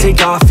finally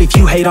take off. If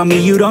you hate on me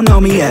you don't know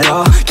me at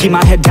all. Keep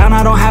my head down,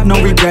 I don't have no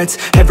regrets.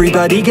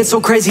 Everybody gets so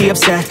crazy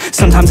upset.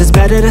 Sometimes it's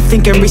better to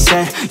think and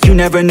reset. You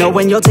never know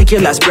when you'll take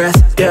your last breath.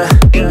 Yeah.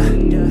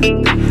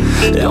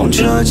 Don't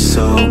judge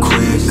so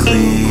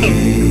quickly.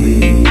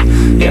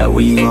 Yeah,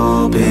 we've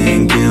all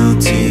been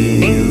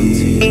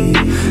guilty.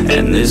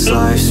 And this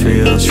life's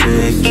real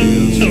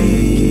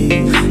tricky.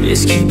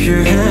 Just keep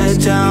your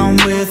head down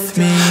with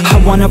me.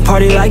 I wanna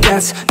party like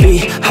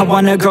Gatsby. I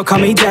want a girl call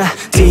me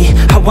daddy.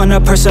 I want a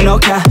personal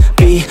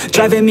cabby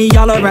driving me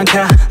all around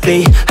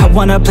Cali. I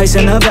want a place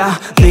in the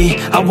valley.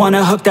 I want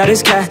a hook that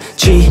is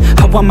catchy.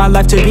 I want my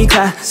life to be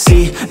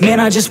classy. Man,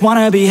 I just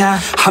wanna be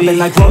happy. I've been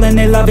like rolling,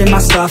 they loving my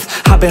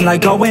stuff. I've been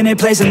like going and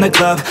plays in the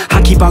club.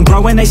 I keep on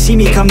growing, they see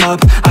me come up.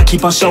 I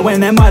keep on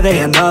showing them why they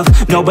in love.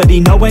 Nobody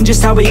knowing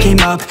just how we came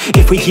up.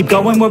 If we keep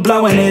going, we're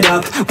blowing it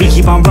up. We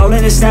keep on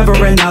rolling, it's never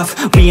enough.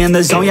 We in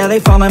the zone, yeah, they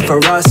falling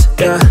for us.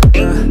 Yeah.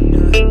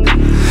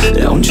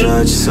 Don't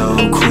judge so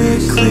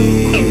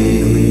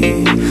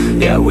quickly.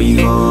 Yeah,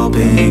 we've all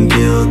been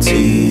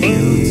guilty.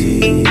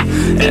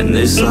 And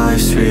this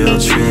life's real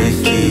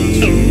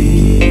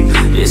tricky.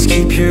 Just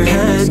keep your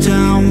head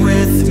down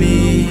with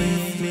me.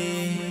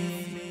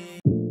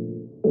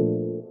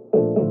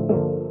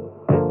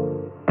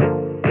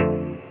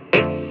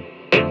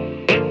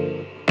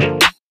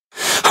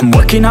 I'm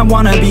working, I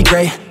wanna be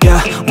great,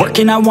 yeah.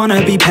 Working, I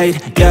wanna be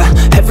paid, yeah.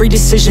 Every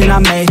decision I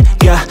made,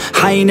 yeah.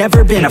 I ain't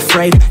ever been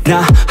afraid,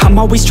 nah. I'm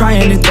always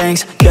trying new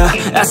things, yeah.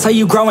 That's how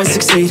you grow and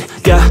succeed,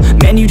 yeah.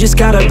 Man, you just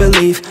gotta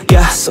believe,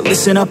 yeah. So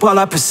listen up while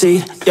I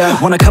proceed, yeah.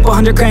 Want a couple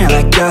 $100 grand,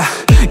 like, yeah.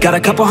 Got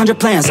a couple hundred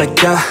plans,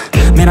 like, yeah.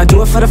 Man, I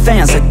do it for the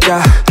fans, like,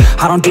 yeah.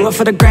 I don't do it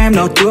for the gram,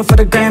 no. Do it for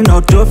the gram,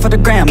 no. Do it for the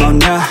gram, oh,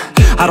 nah.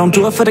 I don't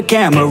do it for the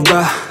camera.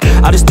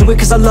 I just do it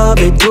cause I love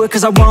it. Do it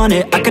cause I want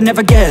it. I can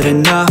never get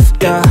enough,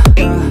 yeah.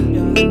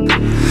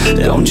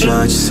 Don't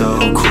judge so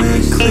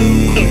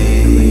quickly.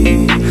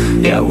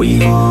 Yeah,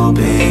 we've all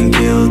been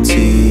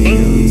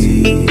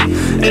guilty.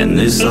 And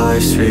this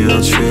life's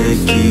real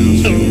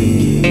tricky.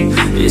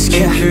 Just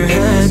keep your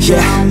head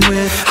down with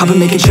me. I've been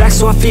making tracks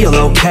so I feel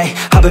okay.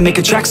 I've been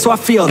making tracks so I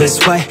feel this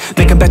way.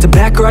 Make them back to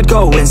back or I'd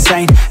go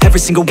insane. Every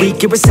single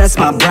week it resets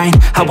my brain.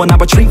 I will not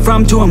retreat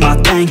from doing my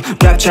thing.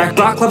 Rap, track,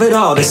 rock, love it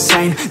all the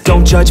same.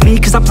 Don't judge me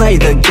cause I play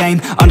the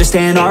game.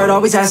 Understand art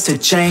always has to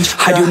change.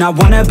 I do not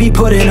wanna be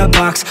put in a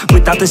box.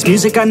 Without this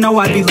music I know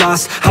I'd be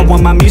lost. I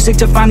want my music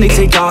to finally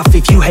take off.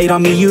 If you hate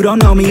on me you don't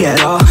know me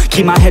at all.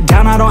 Keep my head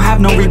down, I don't have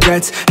no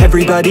regrets.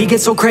 Everybody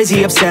gets so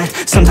crazy upset.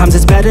 Sometimes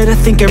it's better to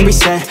think and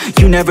reset.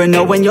 You never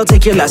know when you'll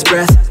take your last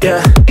breath.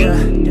 Yeah.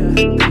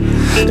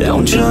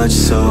 Don't judge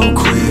so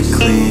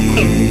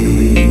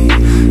quickly.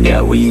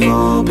 Yeah, we've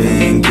all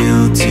been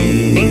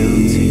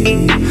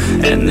guilty.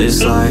 And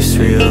this life's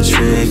real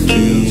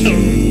tricky.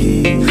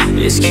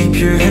 Just keep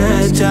your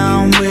head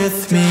down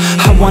with me.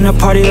 I wanna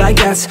party like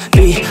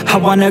Gatsby. I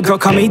want a girl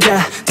call me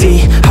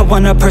daddy. I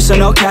want a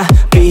personal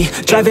cabby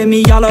driving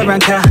me all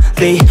around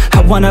Cali.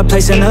 I want a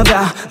place in the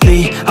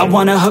valley. I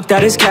want a hook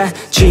that is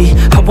catchy.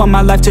 I want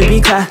my life to be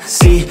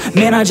classy.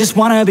 Man, I just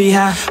wanna be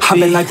happy. I've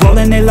been like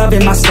rolling, they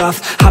loving my stuff.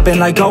 I've been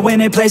like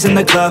going and plays in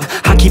the club.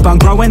 I keep on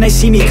growing, they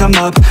see me come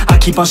up. I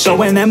keep on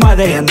showing them why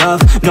they in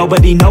love.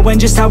 Nobody knowing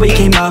just how we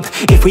came up.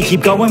 If we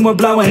keep going, we're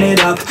blowing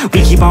it up.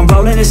 We keep on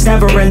rolling, it's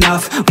never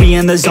enough. We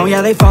in the zone,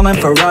 yeah, they falling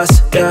for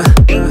us, yeah.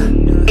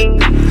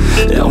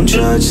 Don't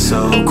judge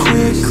so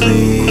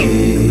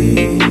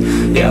quickly.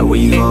 Yeah,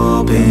 we've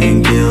all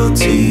been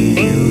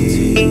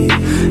guilty.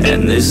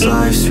 And this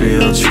life's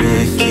real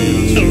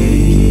tricky.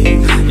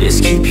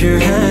 Just keep your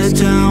head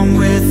down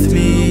with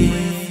me.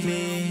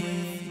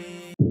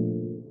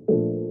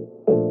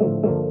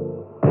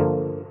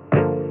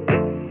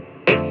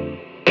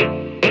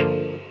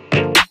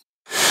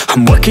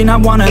 I'm working, I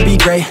wanna be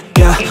great,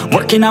 yeah.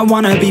 Working, I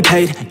wanna be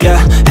paid,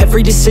 yeah.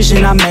 Every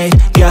decision I made,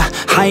 yeah.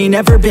 I ain't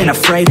ever been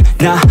afraid,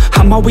 nah.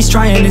 I'm always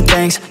trying new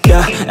things,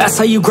 yeah. That's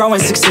how you grow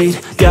and succeed,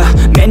 yeah.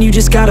 Man, you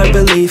just gotta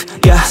believe,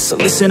 yeah. So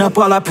listen up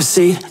while I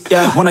proceed,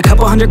 yeah. Want a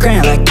couple $100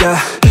 grand, like, yeah.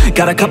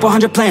 Got a couple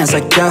hundred plans,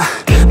 like, yeah.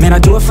 Man, I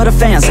do it for the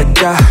fans, like,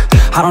 yeah.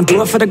 I don't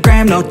do it for the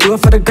gram, no. Do it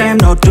for the gram,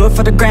 no. Do it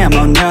for the gram,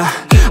 oh, nah.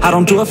 I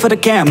don't do it for the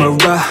camera.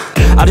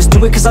 I just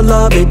do it cause I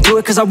love it. Do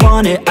it cause I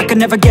want it. I can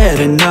never get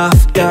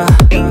enough, yeah.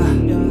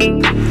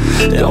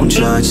 Don't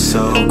judge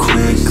so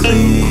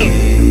quickly.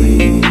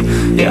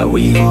 Yeah,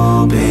 we've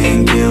all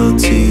been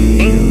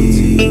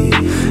guilty.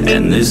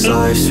 And this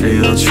life's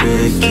real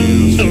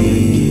tricky.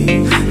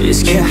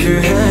 Just keep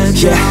your head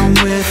down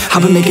with me.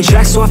 I've been making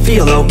tracks so I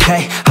feel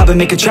okay. I've been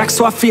making tracks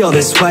so I feel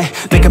this way.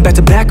 Make them back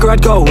to back or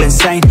I'd go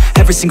insane.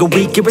 Every single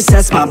week it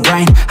resets my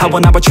brain. I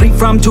will not retreat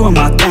from doing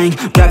my thing.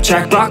 Rap,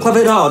 track, rock, love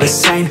it all the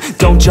same.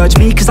 Don't judge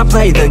me cause I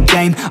play the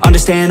game.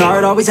 Understand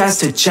art always has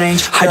to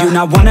change. I do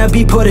not wanna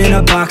be put in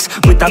a box.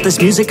 Without this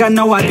music I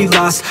know I'd be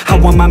lost. I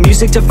want my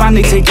music to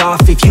finally take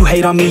off. If you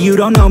hate on me you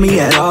don't know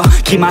me at all.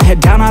 Keep my head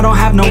down, I don't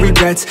have no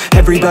regrets.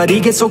 Everybody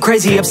gets so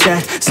crazy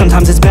upset.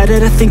 Sometimes it's better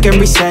to think and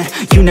reset.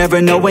 You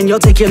never know when you'll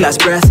take your last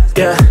breath.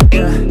 Yeah.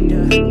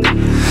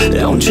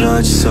 Don't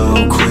judge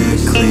so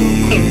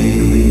quickly.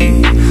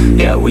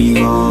 Yeah,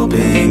 we've all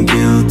been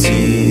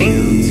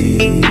guilty.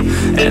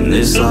 And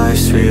this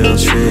life's real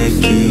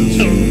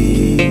tricky.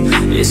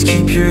 Just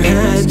keep your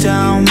head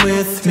down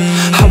with me.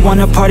 I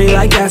wanna party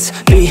like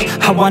Gatsby.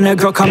 I want a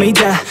girl call me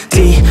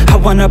daddy. I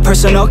want a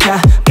personal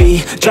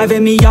cabby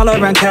driving me all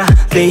around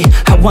Cali.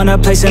 I want a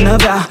place in the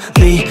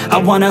valley. I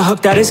want a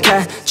hook that is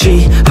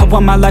catchy. I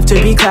want my life to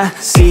be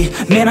classy.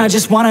 Man, I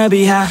just wanna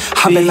be happy.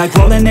 I've been like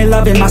rolling, they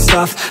loving my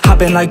stuff. I've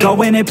been like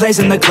going and plays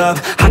in the club.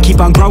 I keep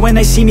on growing,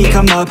 they see me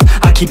come up.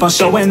 I keep on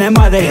showing them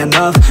why they in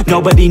love.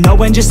 Nobody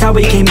knowing just how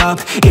we came up.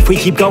 If we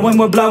keep going,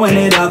 we're blowing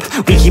it up.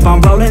 We keep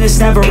on rolling, it's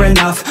never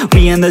enough.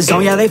 We in the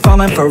zone, yeah, they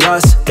falling for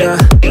us. Yeah.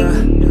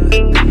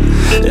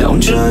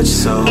 Don't judge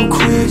so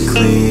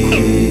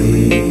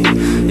quickly.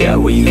 Yeah,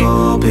 we've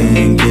all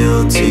been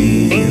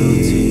guilty.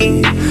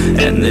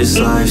 And this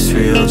life's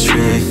real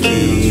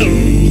tricky.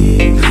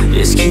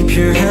 Just keep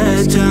your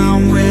head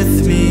down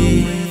with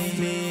me.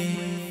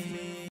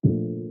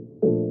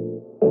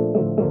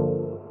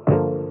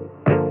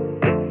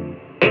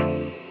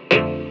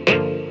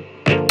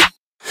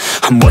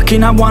 I'm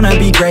working, I wanna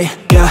be great,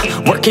 yeah.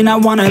 Working, I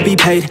wanna be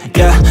paid,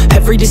 yeah.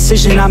 Every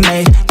decision I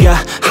made,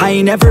 yeah. I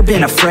ain't ever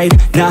been afraid,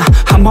 nah.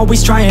 I'm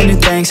always trying new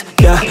things,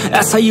 yeah.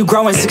 That's how you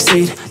grow and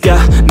succeed,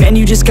 yeah. Man,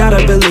 you just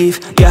gotta believe,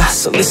 yeah.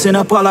 So listen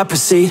up while I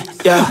proceed,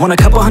 yeah. Want a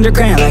couple $100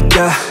 grand, like,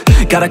 yeah.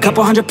 Got a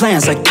couple 100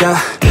 plans, like, yeah.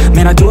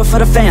 Man, I do it for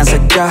the fans,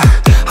 like, yeah.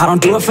 I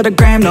don't do it for the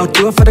gram, no.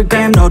 Do it for the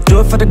gram, no. Do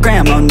it for the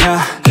gram, oh,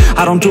 nah.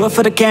 I don't do it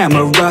for the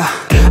camera.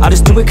 I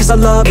just do it cause I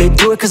love it.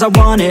 Do it cause I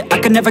want it. I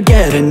can never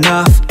get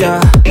enough,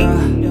 yeah.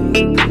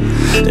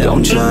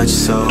 Don't judge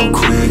so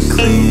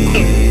quickly.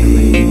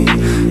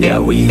 Yeah,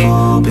 we've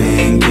all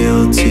been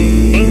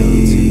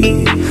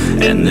guilty.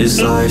 And this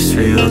life's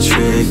real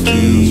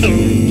tricky.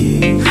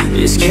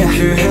 Just keep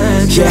your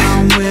head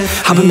down with me.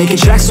 I've been making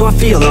tracks so I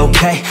feel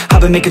okay.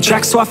 I've been making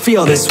tracks so I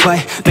feel this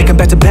way. Make them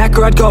back to back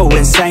or I'd go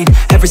insane.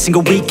 Every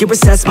single week it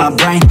resets my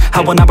brain.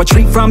 I will not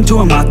retreat from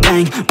doing my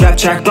thing. Rap,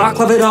 track, rock,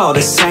 love it all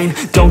the same.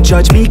 Don't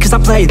judge me cause I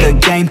play the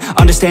game.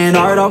 Understand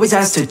art always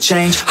has to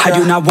change. I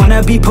do not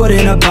wanna be put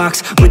in a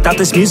box. Without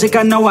this music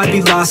I know I'd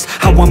be lost.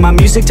 I want my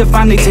music to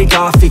finally take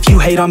off. If you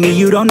hate on me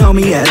you don't know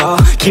me at all.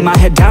 Keep my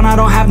head down, I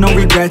don't have no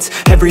regrets.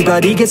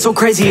 Everybody gets so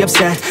crazy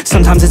upset.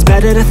 Sometimes it's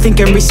better to think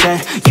and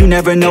reset. You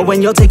never know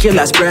when you'll take your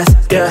last breath.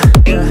 Yeah.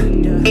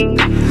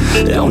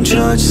 Don't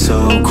judge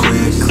so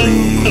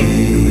quickly.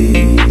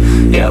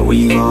 Yeah,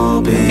 we've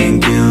all been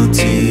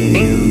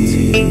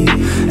guilty.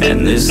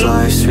 And this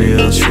life's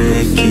real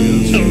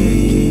tricky.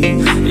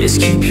 Just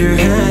keep your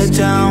head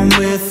down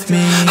with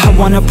me. I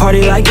wanna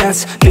party like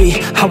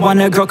Gatsby. I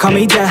want a girl call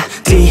me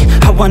daddy.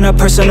 I want a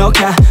personal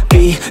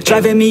cabby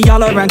driving me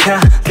all around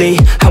Cali.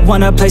 I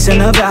want a place in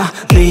the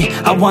valley.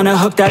 I want a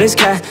hook that is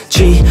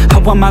catchy. I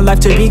want my life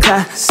to be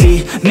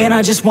classy. Man,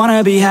 I just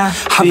wanna be happy.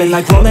 I've been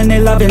like rolling, they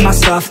loving my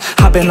stuff.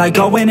 I've been like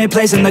going and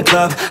plays in the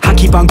club. I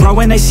keep on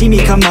growing, they see me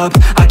come up.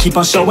 I keep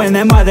on showing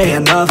them why they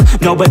in love.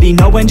 Nobody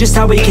knowing just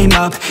how we came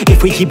up.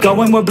 If we keep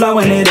going, we're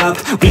blowing it up.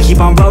 We keep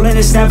on rolling,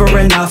 it's never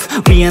enough.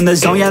 We in the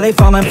zone, yeah, they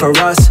falling for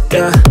us,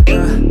 yeah.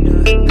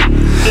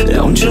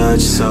 Don't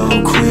judge so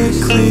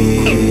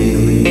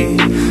quickly.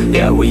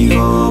 Yeah, we've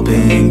all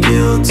been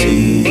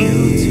guilty.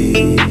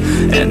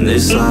 And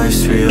this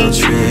life's real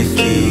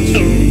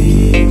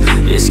tricky.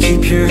 Just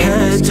keep your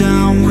head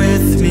down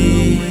with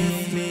me.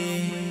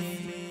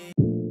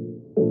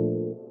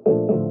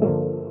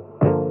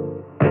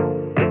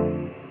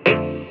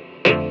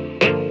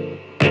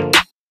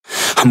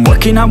 I'm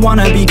working, I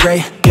wanna be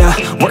great, yeah.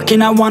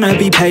 Working, I wanna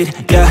be paid,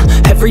 yeah.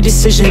 Every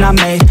decision I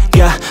made,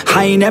 yeah.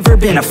 I ain't ever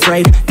been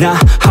afraid, nah.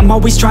 I'm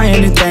always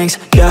trying new things,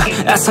 yeah.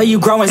 That's how you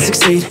grow and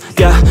succeed,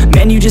 yeah.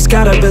 Man, you just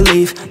gotta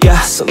believe,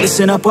 yeah. So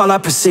listen up while I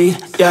proceed,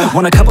 yeah.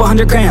 Want a couple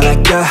 $100 grand,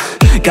 like, yeah.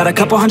 Got a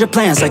couple 100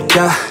 plans, like,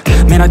 yeah.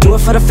 Man, I do it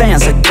for the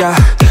fans, like, yeah.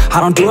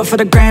 I don't do it for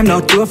the gram, no.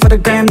 Do it for the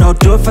gram, no.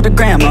 Do it for the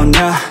gram, oh,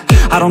 nah.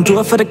 I don't do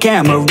it for the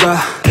camera.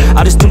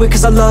 I just do it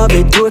cause I love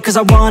it. Do it cause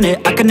I want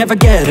it. I can never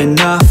get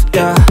enough,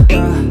 yeah.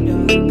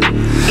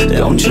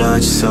 Don't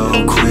judge so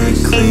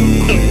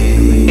quickly.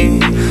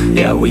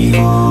 Yeah, we've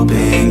all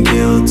been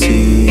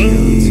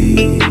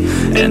guilty.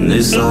 And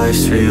this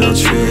life's real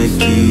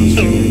tricky.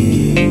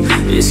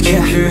 is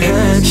keep your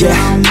head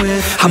down with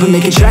me. I've been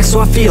making tracks so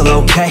I feel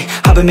okay.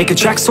 I've been making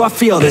tracks so I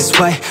feel this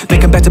way.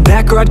 Make them back to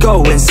back or I'd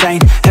go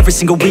insane. Every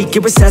single week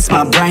it resets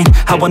my brain.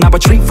 I will not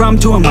retreat from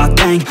doing my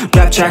thing.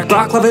 Rap, track,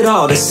 rock, love it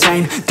all the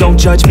same. Don't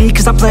judge me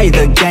cause I play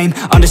the game.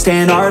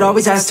 Understand art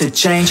always has to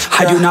change.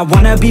 I do not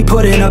wanna be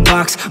put in a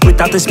box.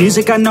 Without this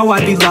music I know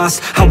I'd be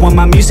lost. I want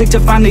my music to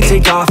finally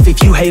take off.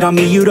 If you hate on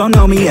me you don't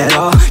know me at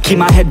all. Keep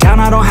my head down,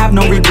 I don't have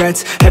no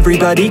regrets.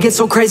 Everybody gets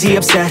so crazy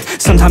upset.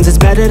 Sometimes it's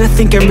better to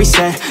think and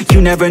reset.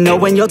 You never know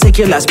when you'll take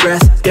your last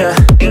breath. Yeah.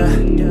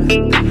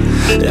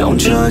 Don't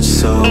judge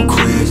so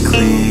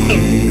quickly.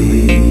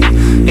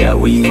 Yeah,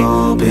 we've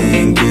all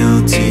been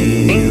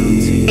guilty.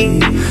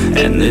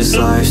 And this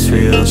life's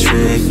real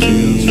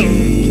tricky.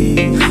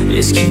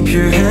 Just keep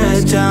your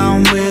head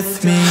down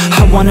with me.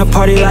 I wanna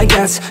party like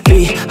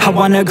Gatsby. I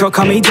want a girl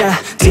call me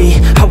daddy.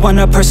 I want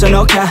a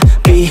personal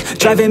cabby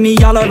driving me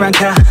all around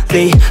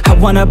Cali. I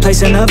want a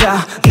place in the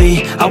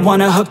valley. I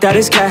want a hook that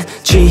is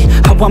catchy.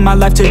 I want my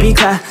life to be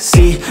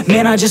classy.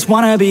 Man, I just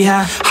wanna be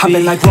happy. I've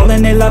been like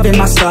rolling, they loving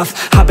my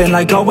stuff. I've been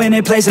like going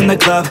and plays in the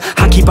club.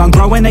 I keep on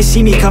growing, they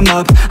see me come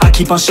up. I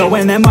keep on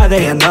showing them why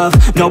they in love.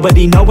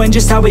 Nobody knowing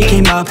just how we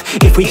came up.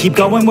 If we keep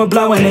going, we're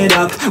blowing it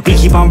up. We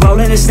keep on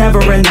rolling, it's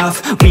never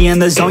enough. We in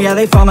the zone, yeah,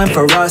 they falling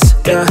for us.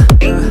 Yeah.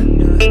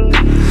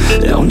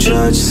 Don't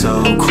judge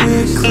so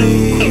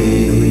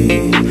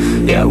quickly.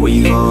 Yeah,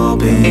 we've all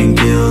been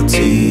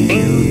guilty.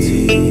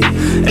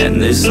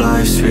 And this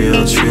life's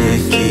real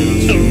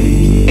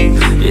tricky.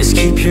 Just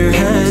keep your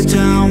head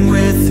down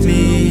with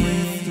me.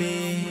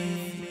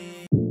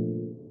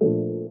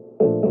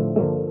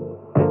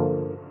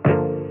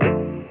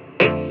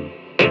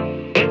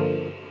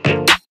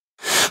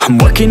 I'm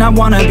working, I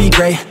wanna be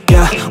great,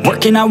 yeah.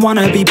 Working, I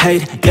wanna be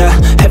paid, yeah.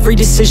 Every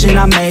decision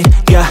I made,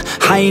 yeah.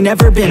 I ain't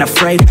ever been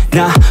afraid,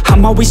 nah.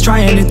 I'm always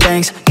trying new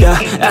things, yeah.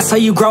 That's how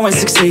you grow and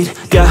succeed,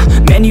 yeah.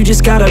 Man, you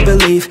just gotta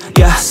believe,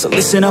 yeah. So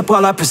listen up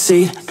while I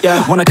proceed,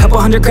 yeah. Want a couple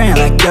 $100 grand,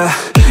 like, yeah.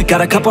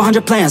 Got a couple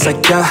 100 plans,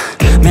 like, yeah.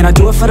 Man, I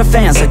do it for the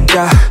fans, like,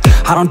 yeah.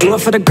 I don't do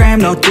it for the gram,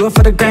 no. Do it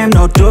for the gram,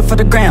 no. Do it for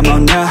the gram, oh,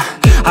 nah.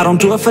 I don't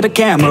do it for the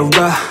camera.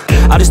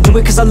 I just do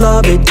it cause I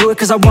love it. Do it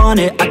cause I want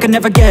it. I can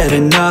never get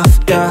enough,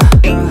 yeah.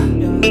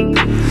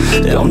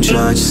 Don't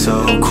judge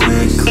so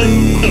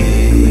quickly.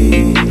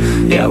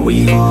 Yeah,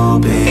 we've all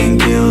been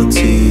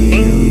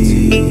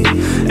guilty.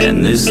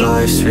 And this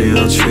life's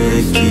real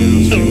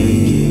tricky.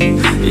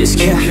 Just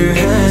keep your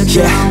head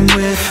down with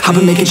me. I've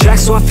been making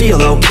tracks so I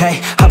feel okay.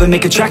 I've been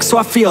making tracks so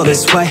I feel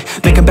this way.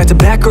 Make them back to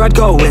back or I'd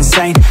go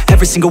insane.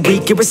 Every single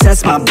week it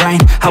resets my brain.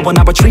 I will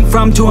not retreat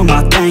from doing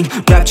my thing.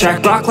 Rap,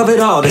 track, rock, love it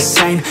all the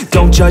same.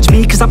 Don't judge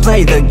me cause I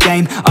play the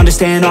game.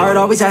 Understand art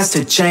always has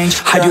to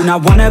change. I do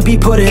not wanna be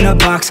put in a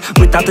box.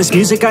 Without this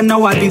music I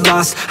know I'd be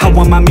lost. I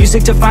want my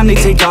music to finally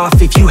take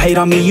off. If you hate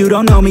on me you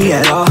don't know me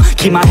at all.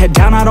 Keep my head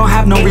down, I don't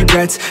have no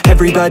regrets.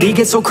 Everybody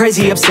gets so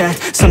crazy upset.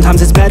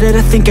 Sometimes it's better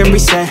to think and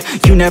reset.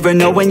 You never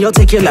know when you'll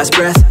take your last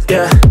breath.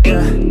 Yeah.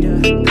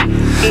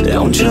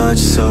 Don't judge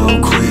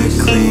so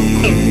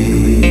quickly.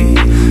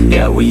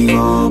 Yeah, we've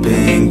all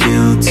been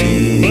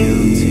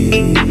guilty.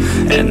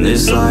 And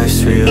this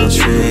life's real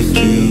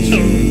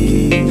tricky.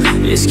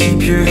 Just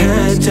keep your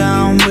head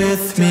down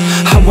with me.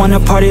 I wanna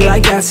party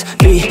like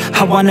Gatsby.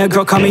 I want a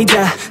girl call me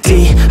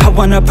daddy. I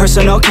want a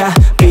personal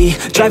cabby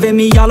driving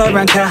me all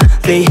around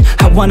Cali.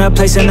 I want a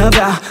place in the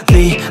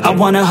valley. I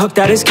want a hook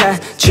that is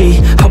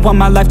catchy. I want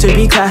my life to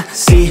be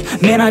classy.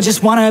 Man, I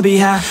just wanna be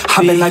happy.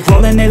 I've been like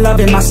rolling, they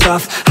loving my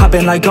stuff. I've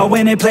been like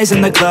going and plays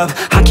in the club.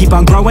 I keep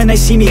on growing, they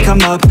see me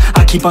come up.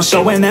 I keep on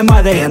showing them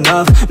why they in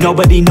love.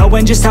 Nobody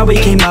knowing just how we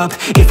came up.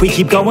 If we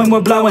keep going,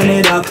 we're blowing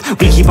it up.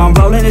 We keep on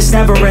rolling, it's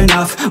never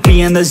enough.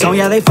 We in the zone,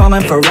 yeah, they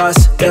falling for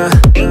us, yeah.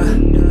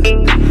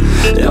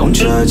 Don't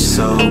judge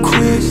so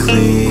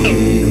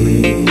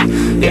quickly.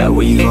 Yeah,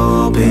 we've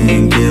all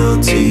been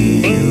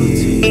guilty.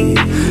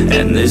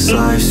 And this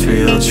life's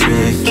real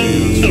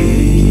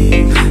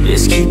tricky.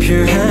 Just keep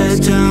your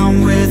head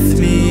down with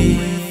me.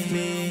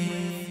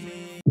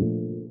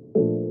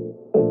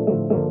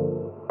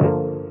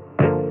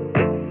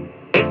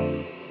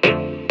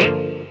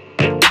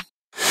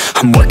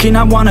 I'm working,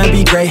 I wanna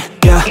be great,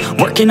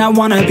 yeah. Working, I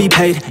wanna be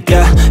paid,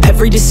 yeah.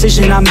 Every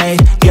decision I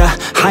made, yeah.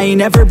 I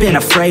ain't ever been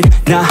afraid,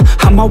 nah.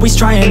 I'm always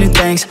trying new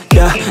things,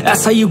 yeah.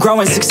 That's how you grow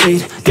and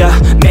succeed, yeah.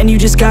 Man, you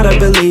just gotta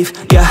believe,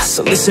 yeah.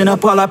 So listen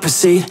up while I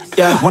proceed,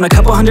 yeah. Want a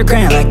couple $100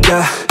 grand, like,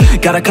 yeah.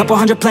 Got a couple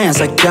 100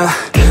 plans, like, yeah.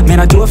 Man,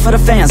 I do it for the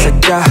fans,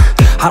 like, yeah.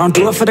 I don't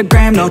do it for the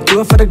gram, no.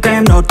 Do it for the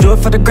gram, no. Do it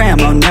for the gram,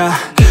 oh, nah.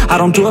 I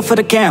don't do it for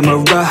the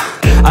camera.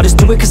 I just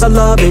do it cause I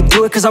love it.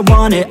 Do it cause I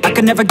want it. I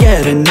can never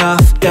get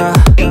enough, yeah.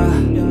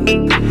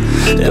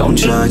 Don't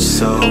judge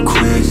so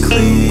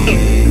quickly.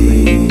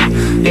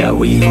 Yeah,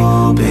 we've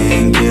all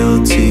been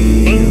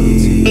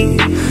guilty.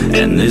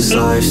 And this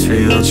life's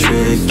real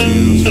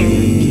tricky.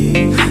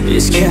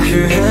 Just keep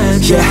your head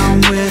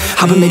down with me.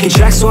 I've been making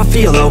tracks so I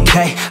feel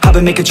okay. I've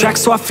been making tracks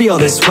so I feel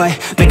this way.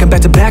 Make them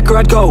back to back or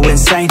I'd go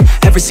insane.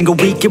 Every single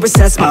week it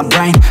resets my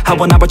brain. I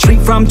will not retreat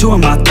from doing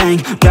my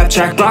thing. Rap,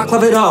 track, rock,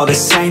 love it all the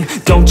same.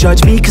 Don't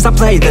judge me cause I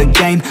play the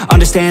game.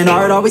 Understand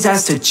art always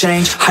has to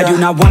change. I do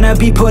not wanna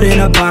be put in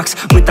a box.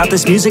 Without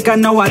this music I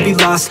know I'd be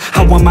lost.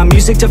 I want my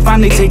music to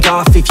finally take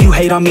off. If you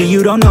hate on me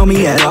you don't know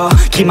me at all.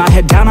 Keep my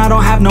head down, I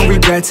don't have no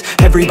regrets.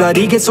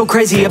 Everybody gets so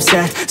crazy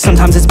upset.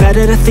 Sometimes it's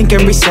better to think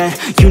and reset.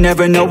 You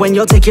never know when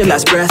you'll take your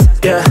last breath.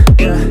 Yeah.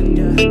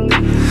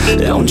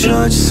 Don't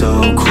judge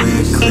so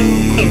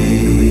quickly.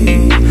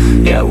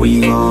 Yeah,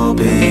 we've all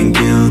been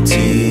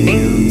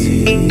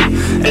guilty.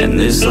 And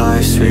this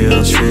life's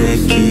real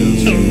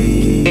tricky.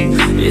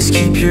 Just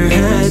keep your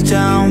head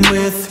down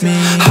with me.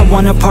 I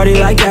wanna party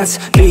like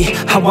Gatsby.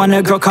 I want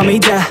a girl call me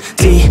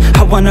daddy.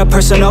 I want a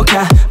personal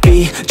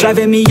cabby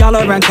driving me all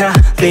around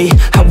Cali.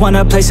 I want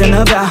a place in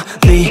the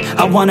valley.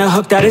 I want a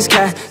hook that is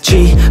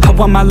catchy. I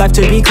want my life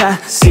to be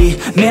classy.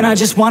 Man, I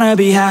just wanna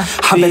be happy.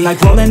 I've been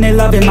like rolling, they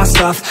loving my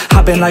stuff.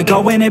 I've been like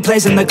going and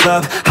plays in the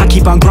club. I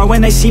keep on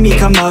growing, they see me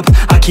come up.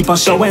 I keep on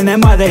showing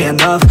them why they in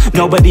love.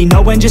 Nobody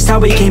knowing just how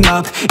we came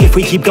up. If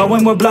we keep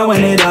going, we're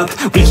blowing it up.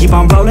 We keep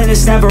on rolling,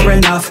 it's never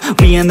enough.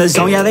 We in the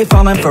zone, yeah, they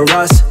falling for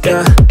us.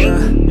 Yeah.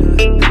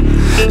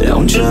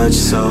 Don't judge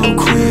so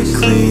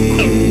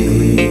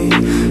quickly.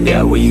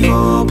 Yeah, we've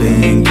all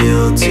been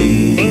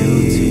guilty.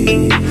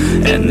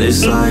 And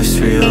this life's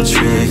real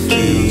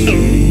tricky.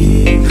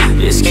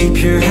 Just keep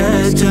your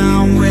head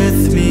down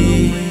with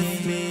me.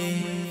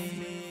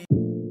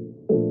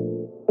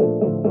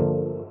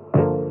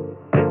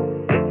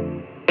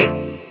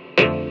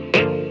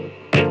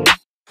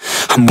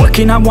 I'm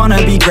working, I wanna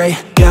be great,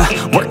 yeah.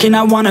 Working,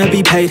 I wanna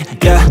be paid,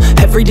 yeah.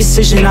 Every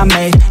decision I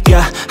made,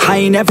 yeah. I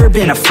ain't ever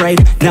been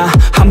afraid, nah.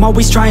 I'm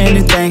always trying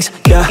new things,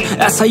 yeah.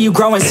 That's how you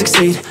grow and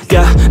succeed,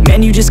 yeah.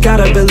 Man, you just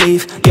gotta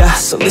believe, yeah.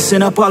 So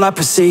listen up while I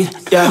proceed,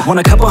 yeah. Want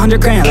a couple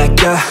 $100,000, like,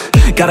 yeah.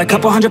 Got a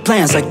couple hundred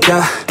plans, like,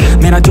 yeah.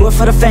 Man, I do it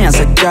for the fans,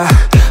 like, yeah.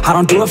 I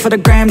don't do it for the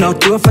gram, no.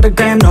 Do it for the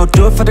gram, no.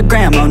 Do it for the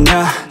gram, oh,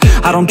 nah.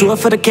 I don't do it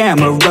for the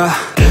camera.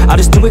 I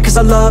just do it cause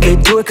I love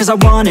it. Do it cause I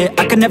want it.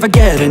 I can never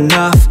get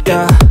enough,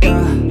 yeah.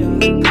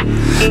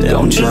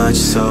 Don't judge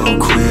so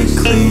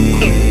quickly.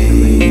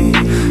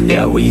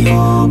 Yeah, we've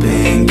all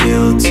been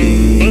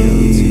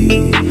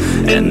guilty.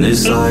 And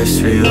this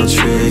life's real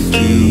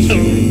tricky.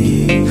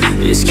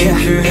 Just keep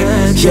your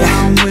head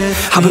down with me.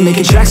 I've been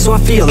making tracks so I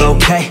feel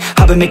okay.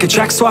 I've been making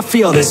tracks so I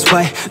feel this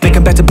way. Make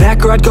them back to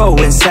back or I'd go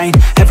insane.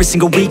 Every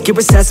single week it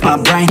resets my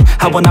brain.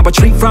 I will not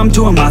retreat from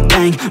doing my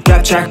thing.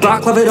 Rap, track,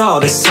 rock, love it all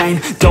the same.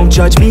 Don't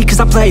judge me cause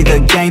I play the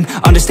game.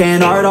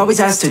 Understand art always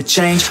has to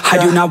change. I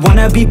do not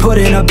wanna be put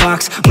in a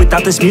box.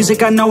 Without this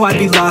music I know I'd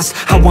be lost.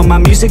 I want my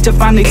music to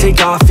finally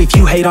take off. If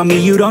you hate on me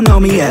you don't know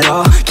me at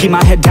all. Keep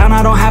my head down,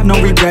 I don't have no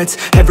regrets.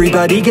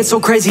 Everybody gets so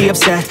crazy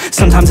upset.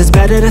 Sometimes it's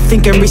better to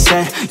think and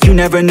reset. You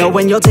never know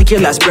when you'll take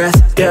your last breath.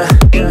 Yeah.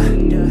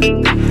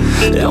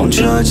 Don't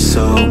judge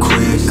so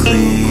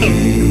quickly.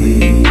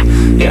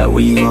 Yeah,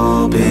 we've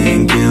all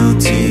been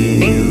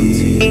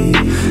guilty.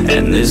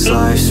 And this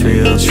life's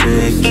real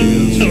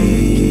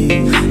tricky.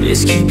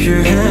 Just keep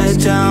your head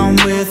down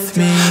with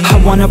me.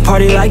 I wanna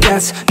party like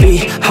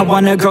Gatsby. I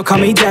want a girl call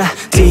me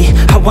daddy.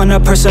 I want a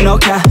personal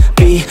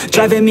cabby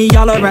driving me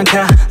all around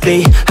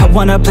Cali. I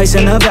want a place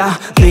in the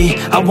valley.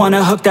 I want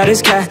a hook that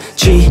is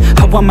catchy.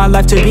 I want my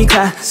life to be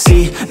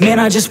classy. Man,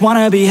 I just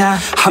wanna be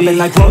happy. I've been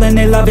like rolling,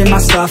 they loving my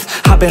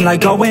stuff. I've been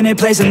like going and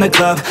plays in the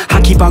club.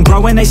 I keep on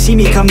growing, they see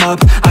me come up.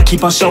 I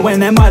keep on showing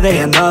them why they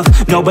in love.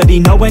 Nobody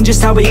knowing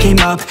just how we came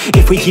up.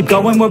 If we keep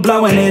going, we're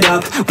blowing it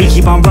up. We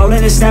keep on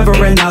rolling, it's never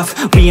enough.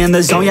 We in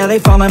the zone, yeah, they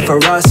falling for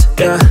us,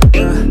 yeah.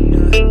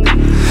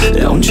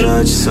 Don't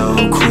judge so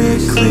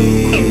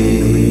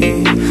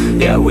quickly.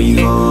 Yeah,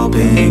 we've all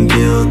been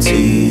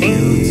guilty.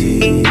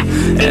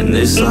 And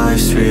this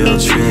life's real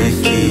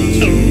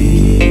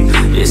tricky.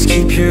 Just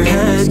keep your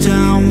head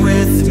down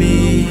with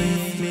me.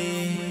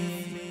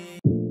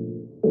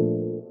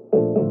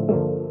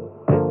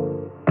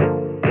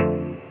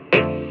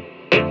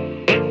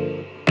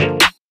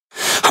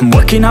 I'm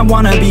working, I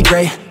wanna be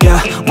great,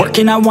 yeah.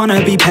 Working, I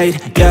wanna be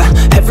paid, yeah.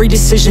 Every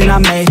decision I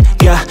made,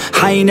 yeah.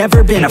 I ain't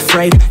ever been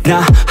afraid,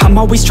 nah. I'm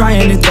always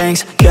trying new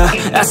things, yeah.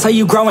 That's how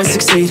you grow and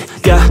succeed,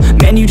 yeah.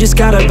 Man, you just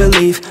gotta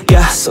believe,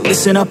 yeah. So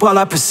listen up while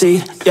I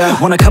proceed, yeah.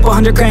 Want a couple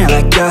 $100,000,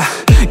 like, yeah.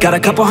 Got a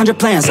couple hundred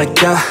plans,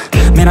 like, yeah.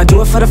 Man, I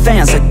do it for the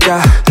fans, like,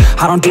 yeah.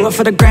 I don't do it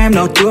for the gram,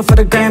 no. Do it for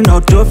the gram, no.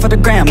 Do it for the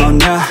gram, oh,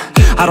 nah.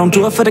 I don't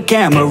do it for the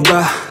camera.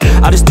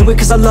 I just do it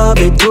cause I love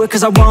it. Do it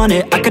cause I want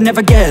it. I can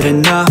never get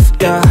enough,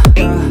 yeah.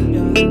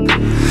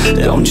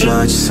 Don't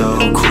judge so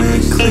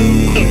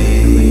quickly.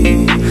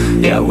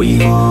 Yeah,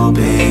 we've all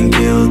been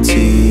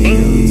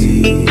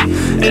guilty.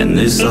 And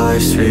this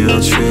life's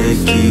real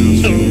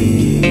tricky.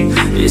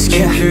 Just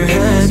keep your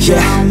head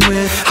down with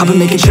me. I've been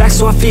making tracks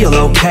so I feel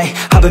okay.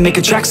 I've been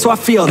making tracks so I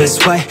feel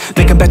this way.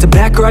 Make them back to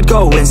back or I'd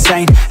go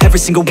insane. Every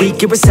single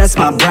week it resets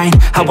my brain.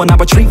 I will not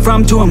retreat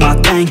from doing my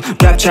thing.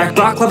 Rap, track,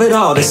 rock, love it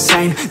all the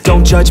same.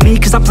 Don't judge me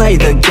cause I play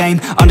the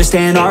game.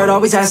 Understand art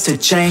always has to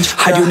change.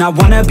 I do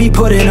not wanna be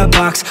put in a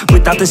box.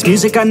 Without this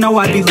music I know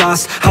I'd be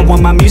lost. I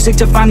want my music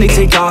to finally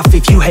take off.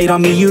 If you hate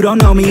on me you don't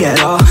know me at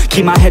all.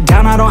 Keep my head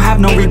down, I don't have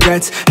no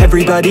regrets.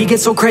 Everybody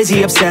gets so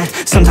crazy upset.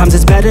 Sometimes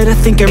it's better to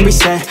think and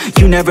reset.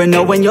 You never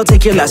know when you'll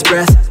take your last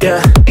breath.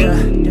 Yeah.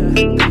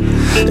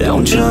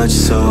 Don't judge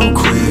so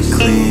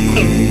quickly.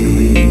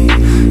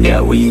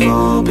 Yeah, we've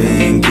all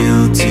been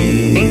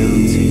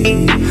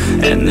guilty.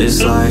 And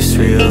this life's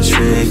real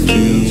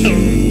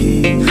tricky.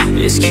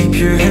 Just keep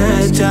your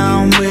head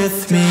down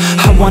with me.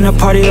 I wanna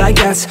party like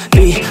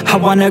Gatsby. I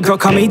want a girl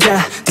call me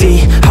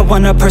daddy. I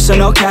want a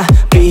personal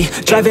cabby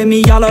driving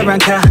me all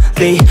around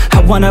Cali.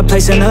 I want a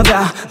place in the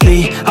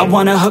valley. I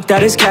want a hook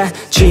that is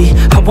catchy.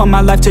 I want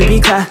my life to be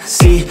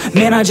classy.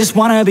 Man, I just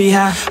wanna be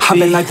happy. I've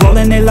been like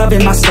rolling, they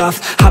loving my stuff.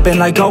 I've been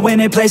like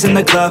going and plays in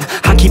the club.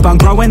 I keep on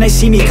growing, they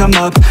see me come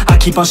up. I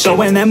keep on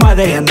showing them why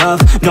they in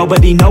love.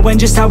 Nobody knowing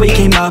just how we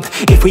came up.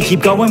 If we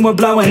keep going, we're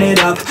blowing it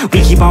up.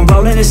 We keep on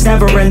rolling, it's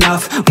never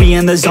enough. We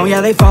in the zone,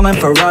 yeah, they falling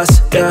for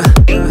us. Yeah.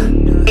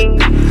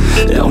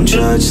 Don't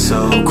judge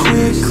so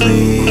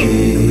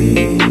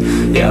quickly.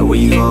 Yeah,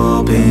 we've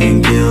all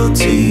been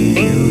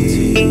guilty.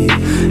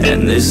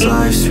 And this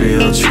life's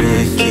real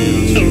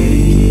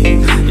tricky.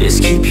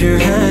 Just keep your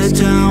head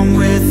down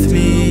with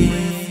me.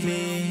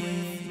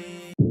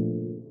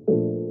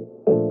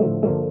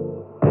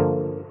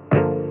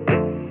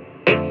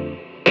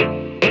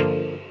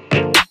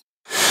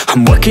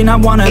 I'm working, I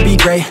wanna be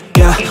great,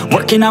 yeah.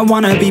 Working, I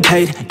wanna be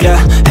paid,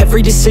 yeah.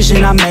 Every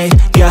decision I made,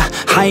 yeah.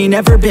 I ain't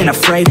ever been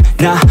afraid,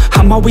 nah.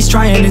 I'm always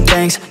trying new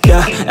things,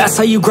 yeah. That's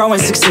how you grow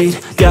and succeed,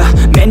 yeah.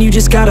 Man, you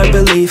just gotta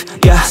believe,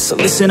 yeah. So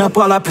listen up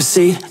while I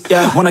proceed,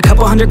 yeah. Want a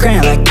couple $100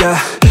 grand, like, yeah.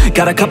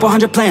 Got a couple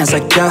hundred plans,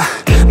 like, yeah.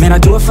 Man, I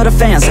do it for the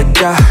fans, like,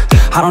 yeah.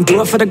 I don't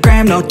do it for the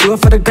gram, no. Do it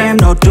for the gram,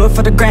 no. Do it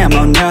for the gram,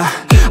 oh, nah.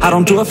 I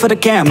don't do it for the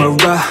camera.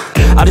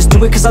 I just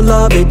do it cause I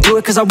love it. Do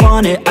it cause I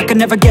want it. I can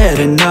never get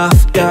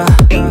enough, yeah.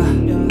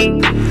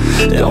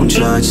 Don't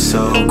judge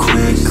so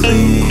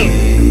quickly.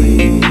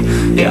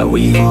 Yeah,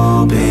 we've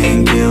all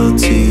been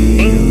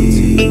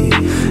guilty.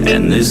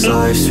 And this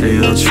life's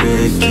real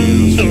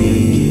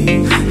tricky.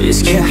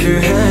 Just keep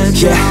your head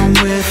down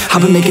with me.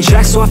 I've been making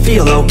tracks so I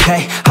feel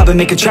okay. I've been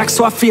making tracks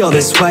so I feel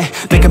this way.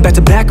 Make them back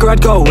to back or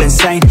I'd go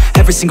insane.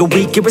 Every single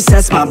week it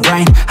resets my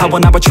brain. I will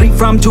not retreat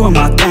from doing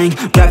my thing.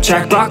 Rap,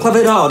 track, rock, love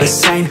it all the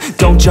same.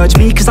 Don't judge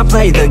me cause I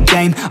play the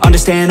game.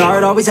 Understand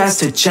art always has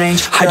to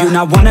change. I do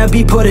not wanna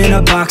be put in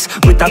a box.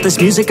 Without this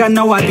music I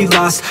know I'd be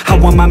lost. I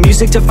want my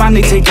music to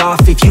finally take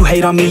off. If you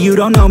hate on me you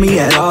don't know me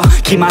at all.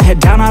 Keep my head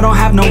down, I don't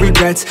have no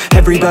regrets.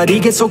 Everybody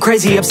gets so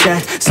crazy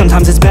upset.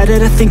 Sometimes it's better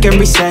to think and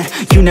reset.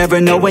 You never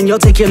know when you'll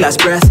take your last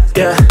breath.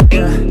 Yeah.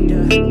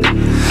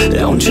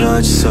 Don't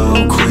judge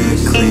so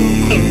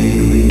quickly.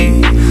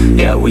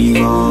 Yeah,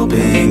 we've all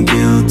been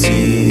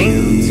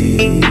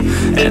guilty.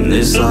 And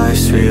this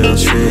life's real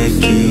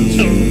tricky.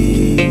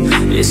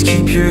 Just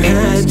keep your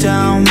head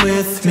down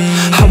with me.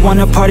 I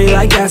wanna party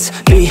like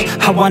Gatsby.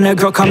 I want a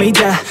girl call me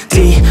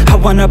daddy. I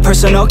want a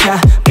personal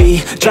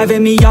cabby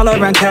driving me all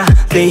around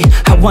Cali.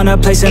 I want a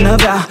place in the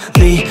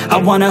valley. I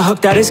want a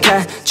hook that is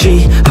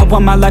catchy. I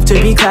want my life to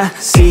be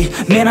classy.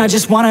 Man, I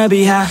just wanna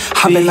be happy.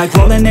 I've been like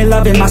rolling, they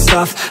loving my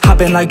stuff. I've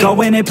been like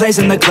going and plays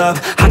in the club.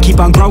 I keep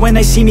on growing,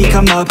 they see me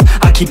come up.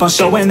 I keep on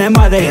showing them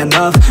why they in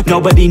love.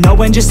 Nobody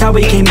knowing just how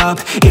we came up.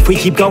 If we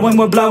keep going,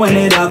 we're blowing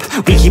it up.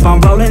 We keep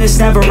on rolling, it's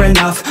never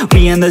enough.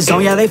 We in the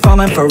zone, yeah, they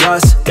falling for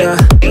us, yeah.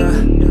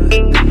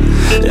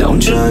 Don't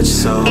judge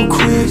so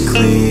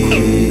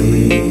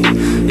quickly.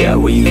 Yeah,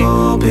 we've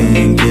all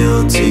been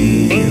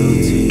guilty.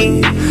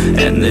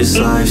 And this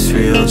life's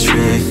real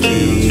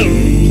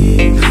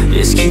tricky.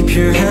 Just keep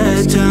your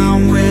head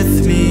down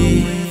with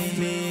me.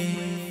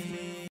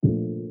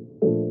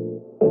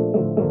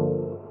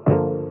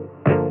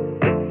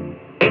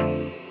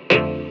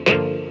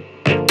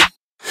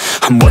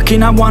 I'm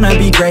working, I wanna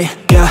be great,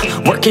 yeah.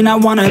 Working, I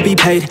wanna be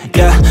paid,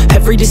 yeah.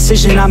 Every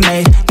decision I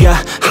made,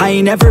 yeah. I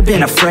ain't ever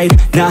been afraid,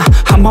 nah.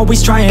 I'm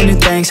always trying new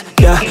things,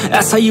 yeah.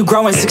 That's how you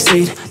grow and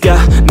succeed, yeah.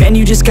 Man,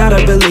 you just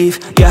gotta believe,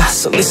 yeah.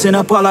 So listen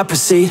up while I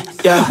proceed,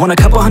 yeah. Want a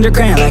couple $100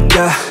 grand, like,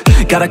 yeah.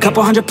 Got a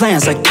couple hundred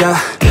plans, like, yeah.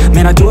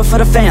 Man, I do it for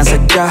the fans,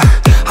 like, yeah.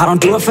 I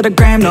don't do it for the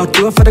gram, no.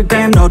 Do it for the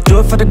gram, no. Do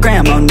it for the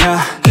gram, oh,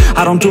 nah.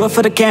 I don't do it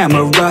for the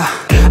camera.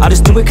 I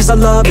just do it cause I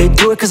love it.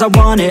 Do it cause I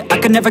want it. I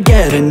can never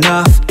get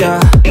enough, yeah.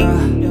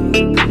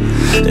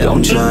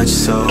 Don't judge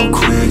so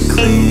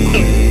quickly.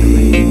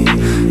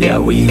 Yeah,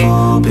 we've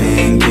all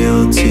been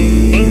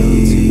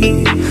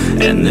guilty.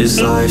 And this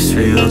life's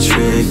real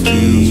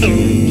tricky.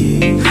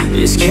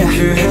 Just keep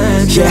your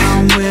head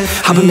down with me.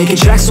 I've been making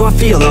tracks so I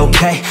feel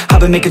okay.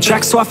 I've been making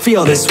tracks so I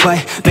feel this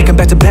way, make them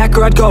back to back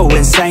or I'd go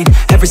insane.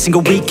 Every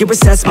single week it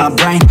resets my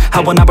brain,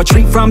 how when I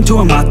retreat from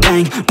doing my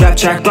thing. Rap,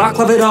 track, rock,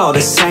 love it all the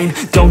same.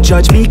 Don't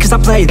judge me cause I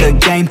play the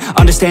game,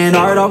 understand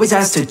art always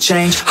has to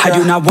change. I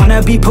do not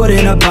wanna be put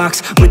in a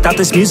box, without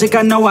this music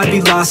I know I'd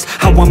be lost.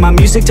 I want my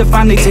music to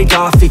finally take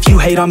off. If you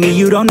hate on me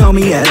you don't know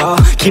me at all.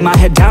 Keep my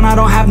head down, I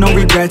don't have no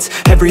regrets.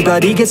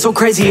 Everybody gets so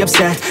crazy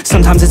upset,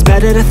 sometimes it's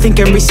better to think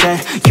and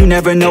reset. You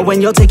never know when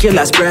you'll take your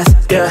last breath.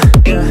 Yeah,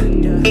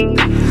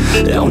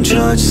 don't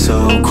judge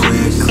so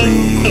quickly.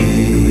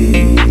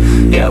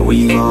 Yeah,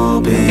 we've all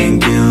been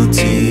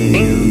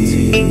guilty,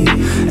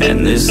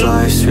 and this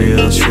life's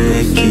real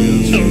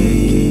tricky.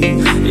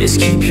 Just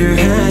keep your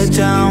head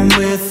down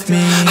with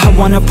me. I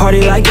wanna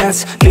party like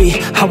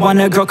Gatsby, I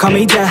want a girl call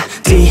me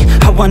daddy,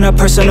 I want a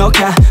personal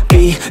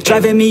cabby,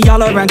 driving me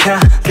all around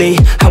Cali.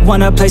 I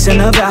want a place in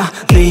the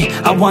valley,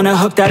 I want a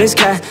hook that is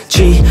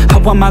catchy, I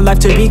want my life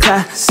to be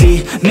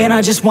classy, man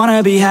I just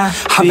wanna be happy.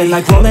 I've been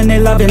like rolling, they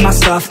loving my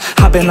stuff,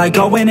 I've been like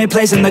going and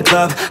plays in the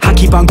club. I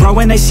keep on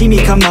growing, they see me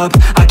come up,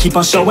 I keep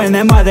on showing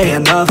them why they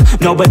in love.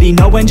 Nobody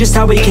knowing just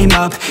how we came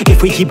up,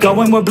 if we keep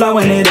going we're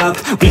blowing it up.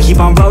 We keep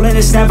on rolling,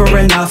 it's never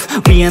enough,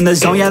 we in the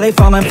zone, yeah they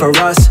falling for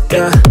us.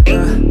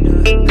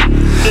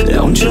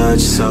 Don't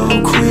judge so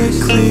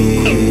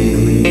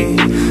quickly.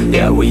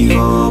 Yeah, we've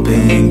all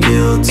been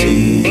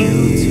guilty,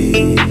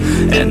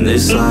 and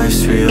this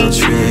life's real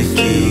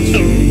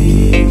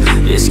tricky.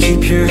 Just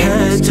keep your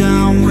head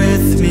down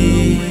with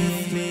me.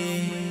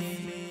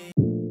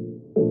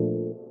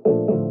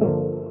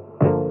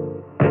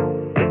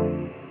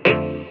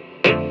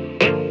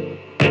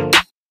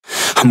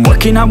 I'm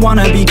working, I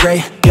wanna be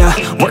great, yeah.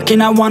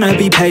 Working, I wanna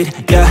be paid,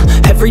 yeah.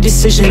 Every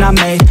decision I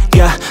made,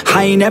 yeah.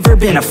 I ain't ever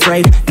been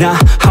afraid, nah.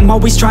 I'm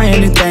always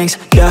trying new things,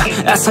 yeah.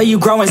 That's how you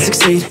grow and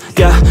succeed,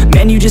 yeah.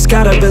 Man, you just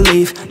gotta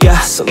believe, yeah.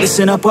 So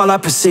listen up while I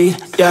proceed,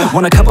 yeah.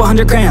 Want a couple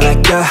 $100 grand,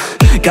 like, yeah.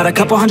 Got a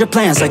couple hundred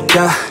plans, like,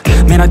 yeah.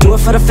 Man, I do it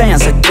for the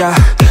fans, like, yeah.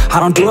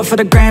 I don't do it for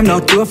the gram, no.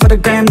 Do it for the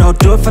gram, no.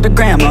 Do it for the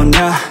gram, oh,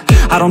 nah.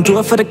 I don't do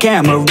it for the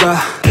camera,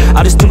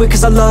 I just do it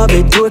cause I love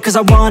it, do it cause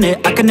I want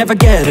it, I can never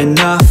get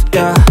enough,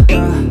 yeah.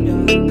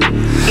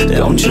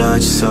 Don't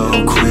judge so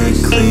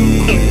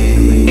quickly.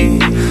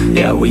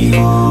 Yeah, we've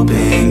all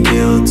been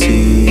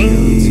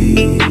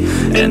guilty,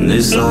 and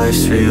this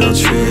life's real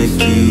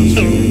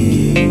tricky.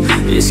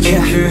 Just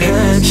keep your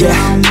head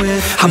down with me.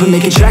 I've been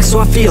making tracks so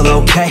I feel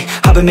okay,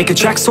 I've been making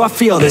tracks so I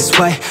feel this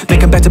way,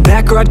 make them back to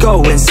back or I'd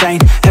go insane.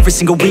 Every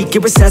single week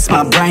it resets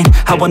my brain,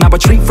 how when I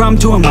retreat from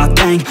doing my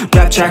thing.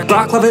 Rap, track,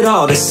 rock, love it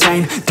all the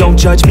same. Don't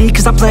judge me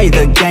cause I play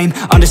the game,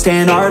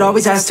 understand art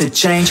always has to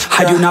change.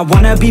 I do not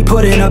wanna be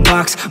put in a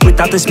box,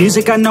 without this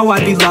music I know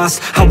I'd be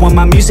lost. I want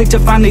my music to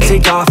finally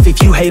take off.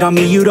 If you hate on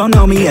me you don't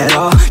know me at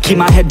all. Keep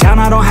my head down,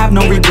 I don't have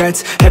no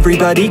regrets.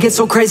 Everybody gets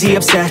so crazy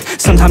upset,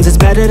 sometimes it's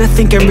better to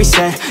think and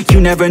reset.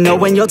 You never know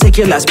when you'll take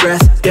your last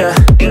breath, yeah.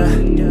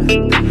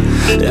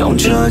 Don't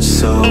judge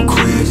so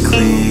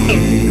quickly.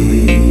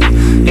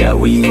 Yeah,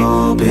 we've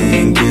all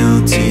been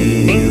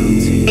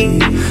guilty,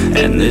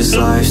 and this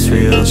life's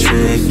real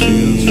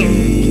tricky.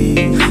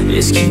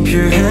 Just keep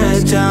your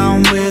head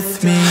down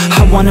with me.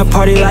 I wanna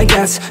party like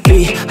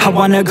Gatsby, I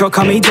want a girl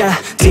call me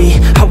daddy,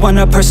 I want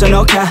a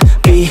personal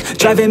cabby,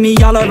 driving me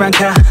all around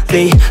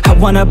Cali. I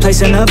want a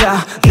place in the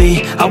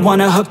valley, I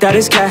want a hook that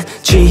is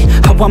catchy,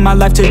 I want my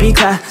life to be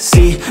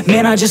classy,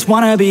 man I just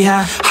wanna be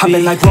happy. I've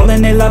been like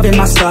rolling, they loving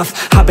my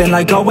stuff, I've been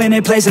like going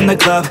and plays in the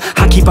club.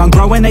 I keep on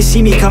growing, they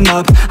see me come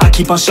up, I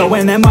keep on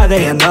showing them why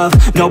they in love.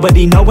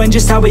 Nobody knowing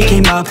just how we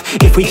came up,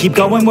 if we keep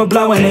going we're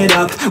blowing it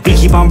up. We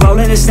keep on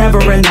rolling, it's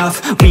never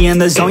enough, we in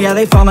the zone, yeah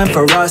they falling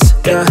for us,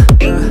 yeah.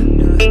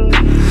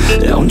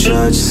 Don't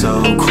judge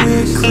so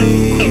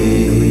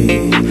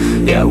quickly.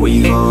 Yeah,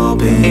 we've all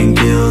been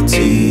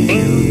guilty,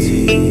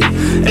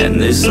 and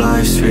this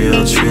life's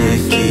real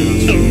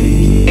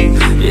tricky.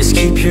 Just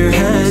keep your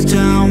head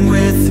down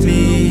with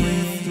me.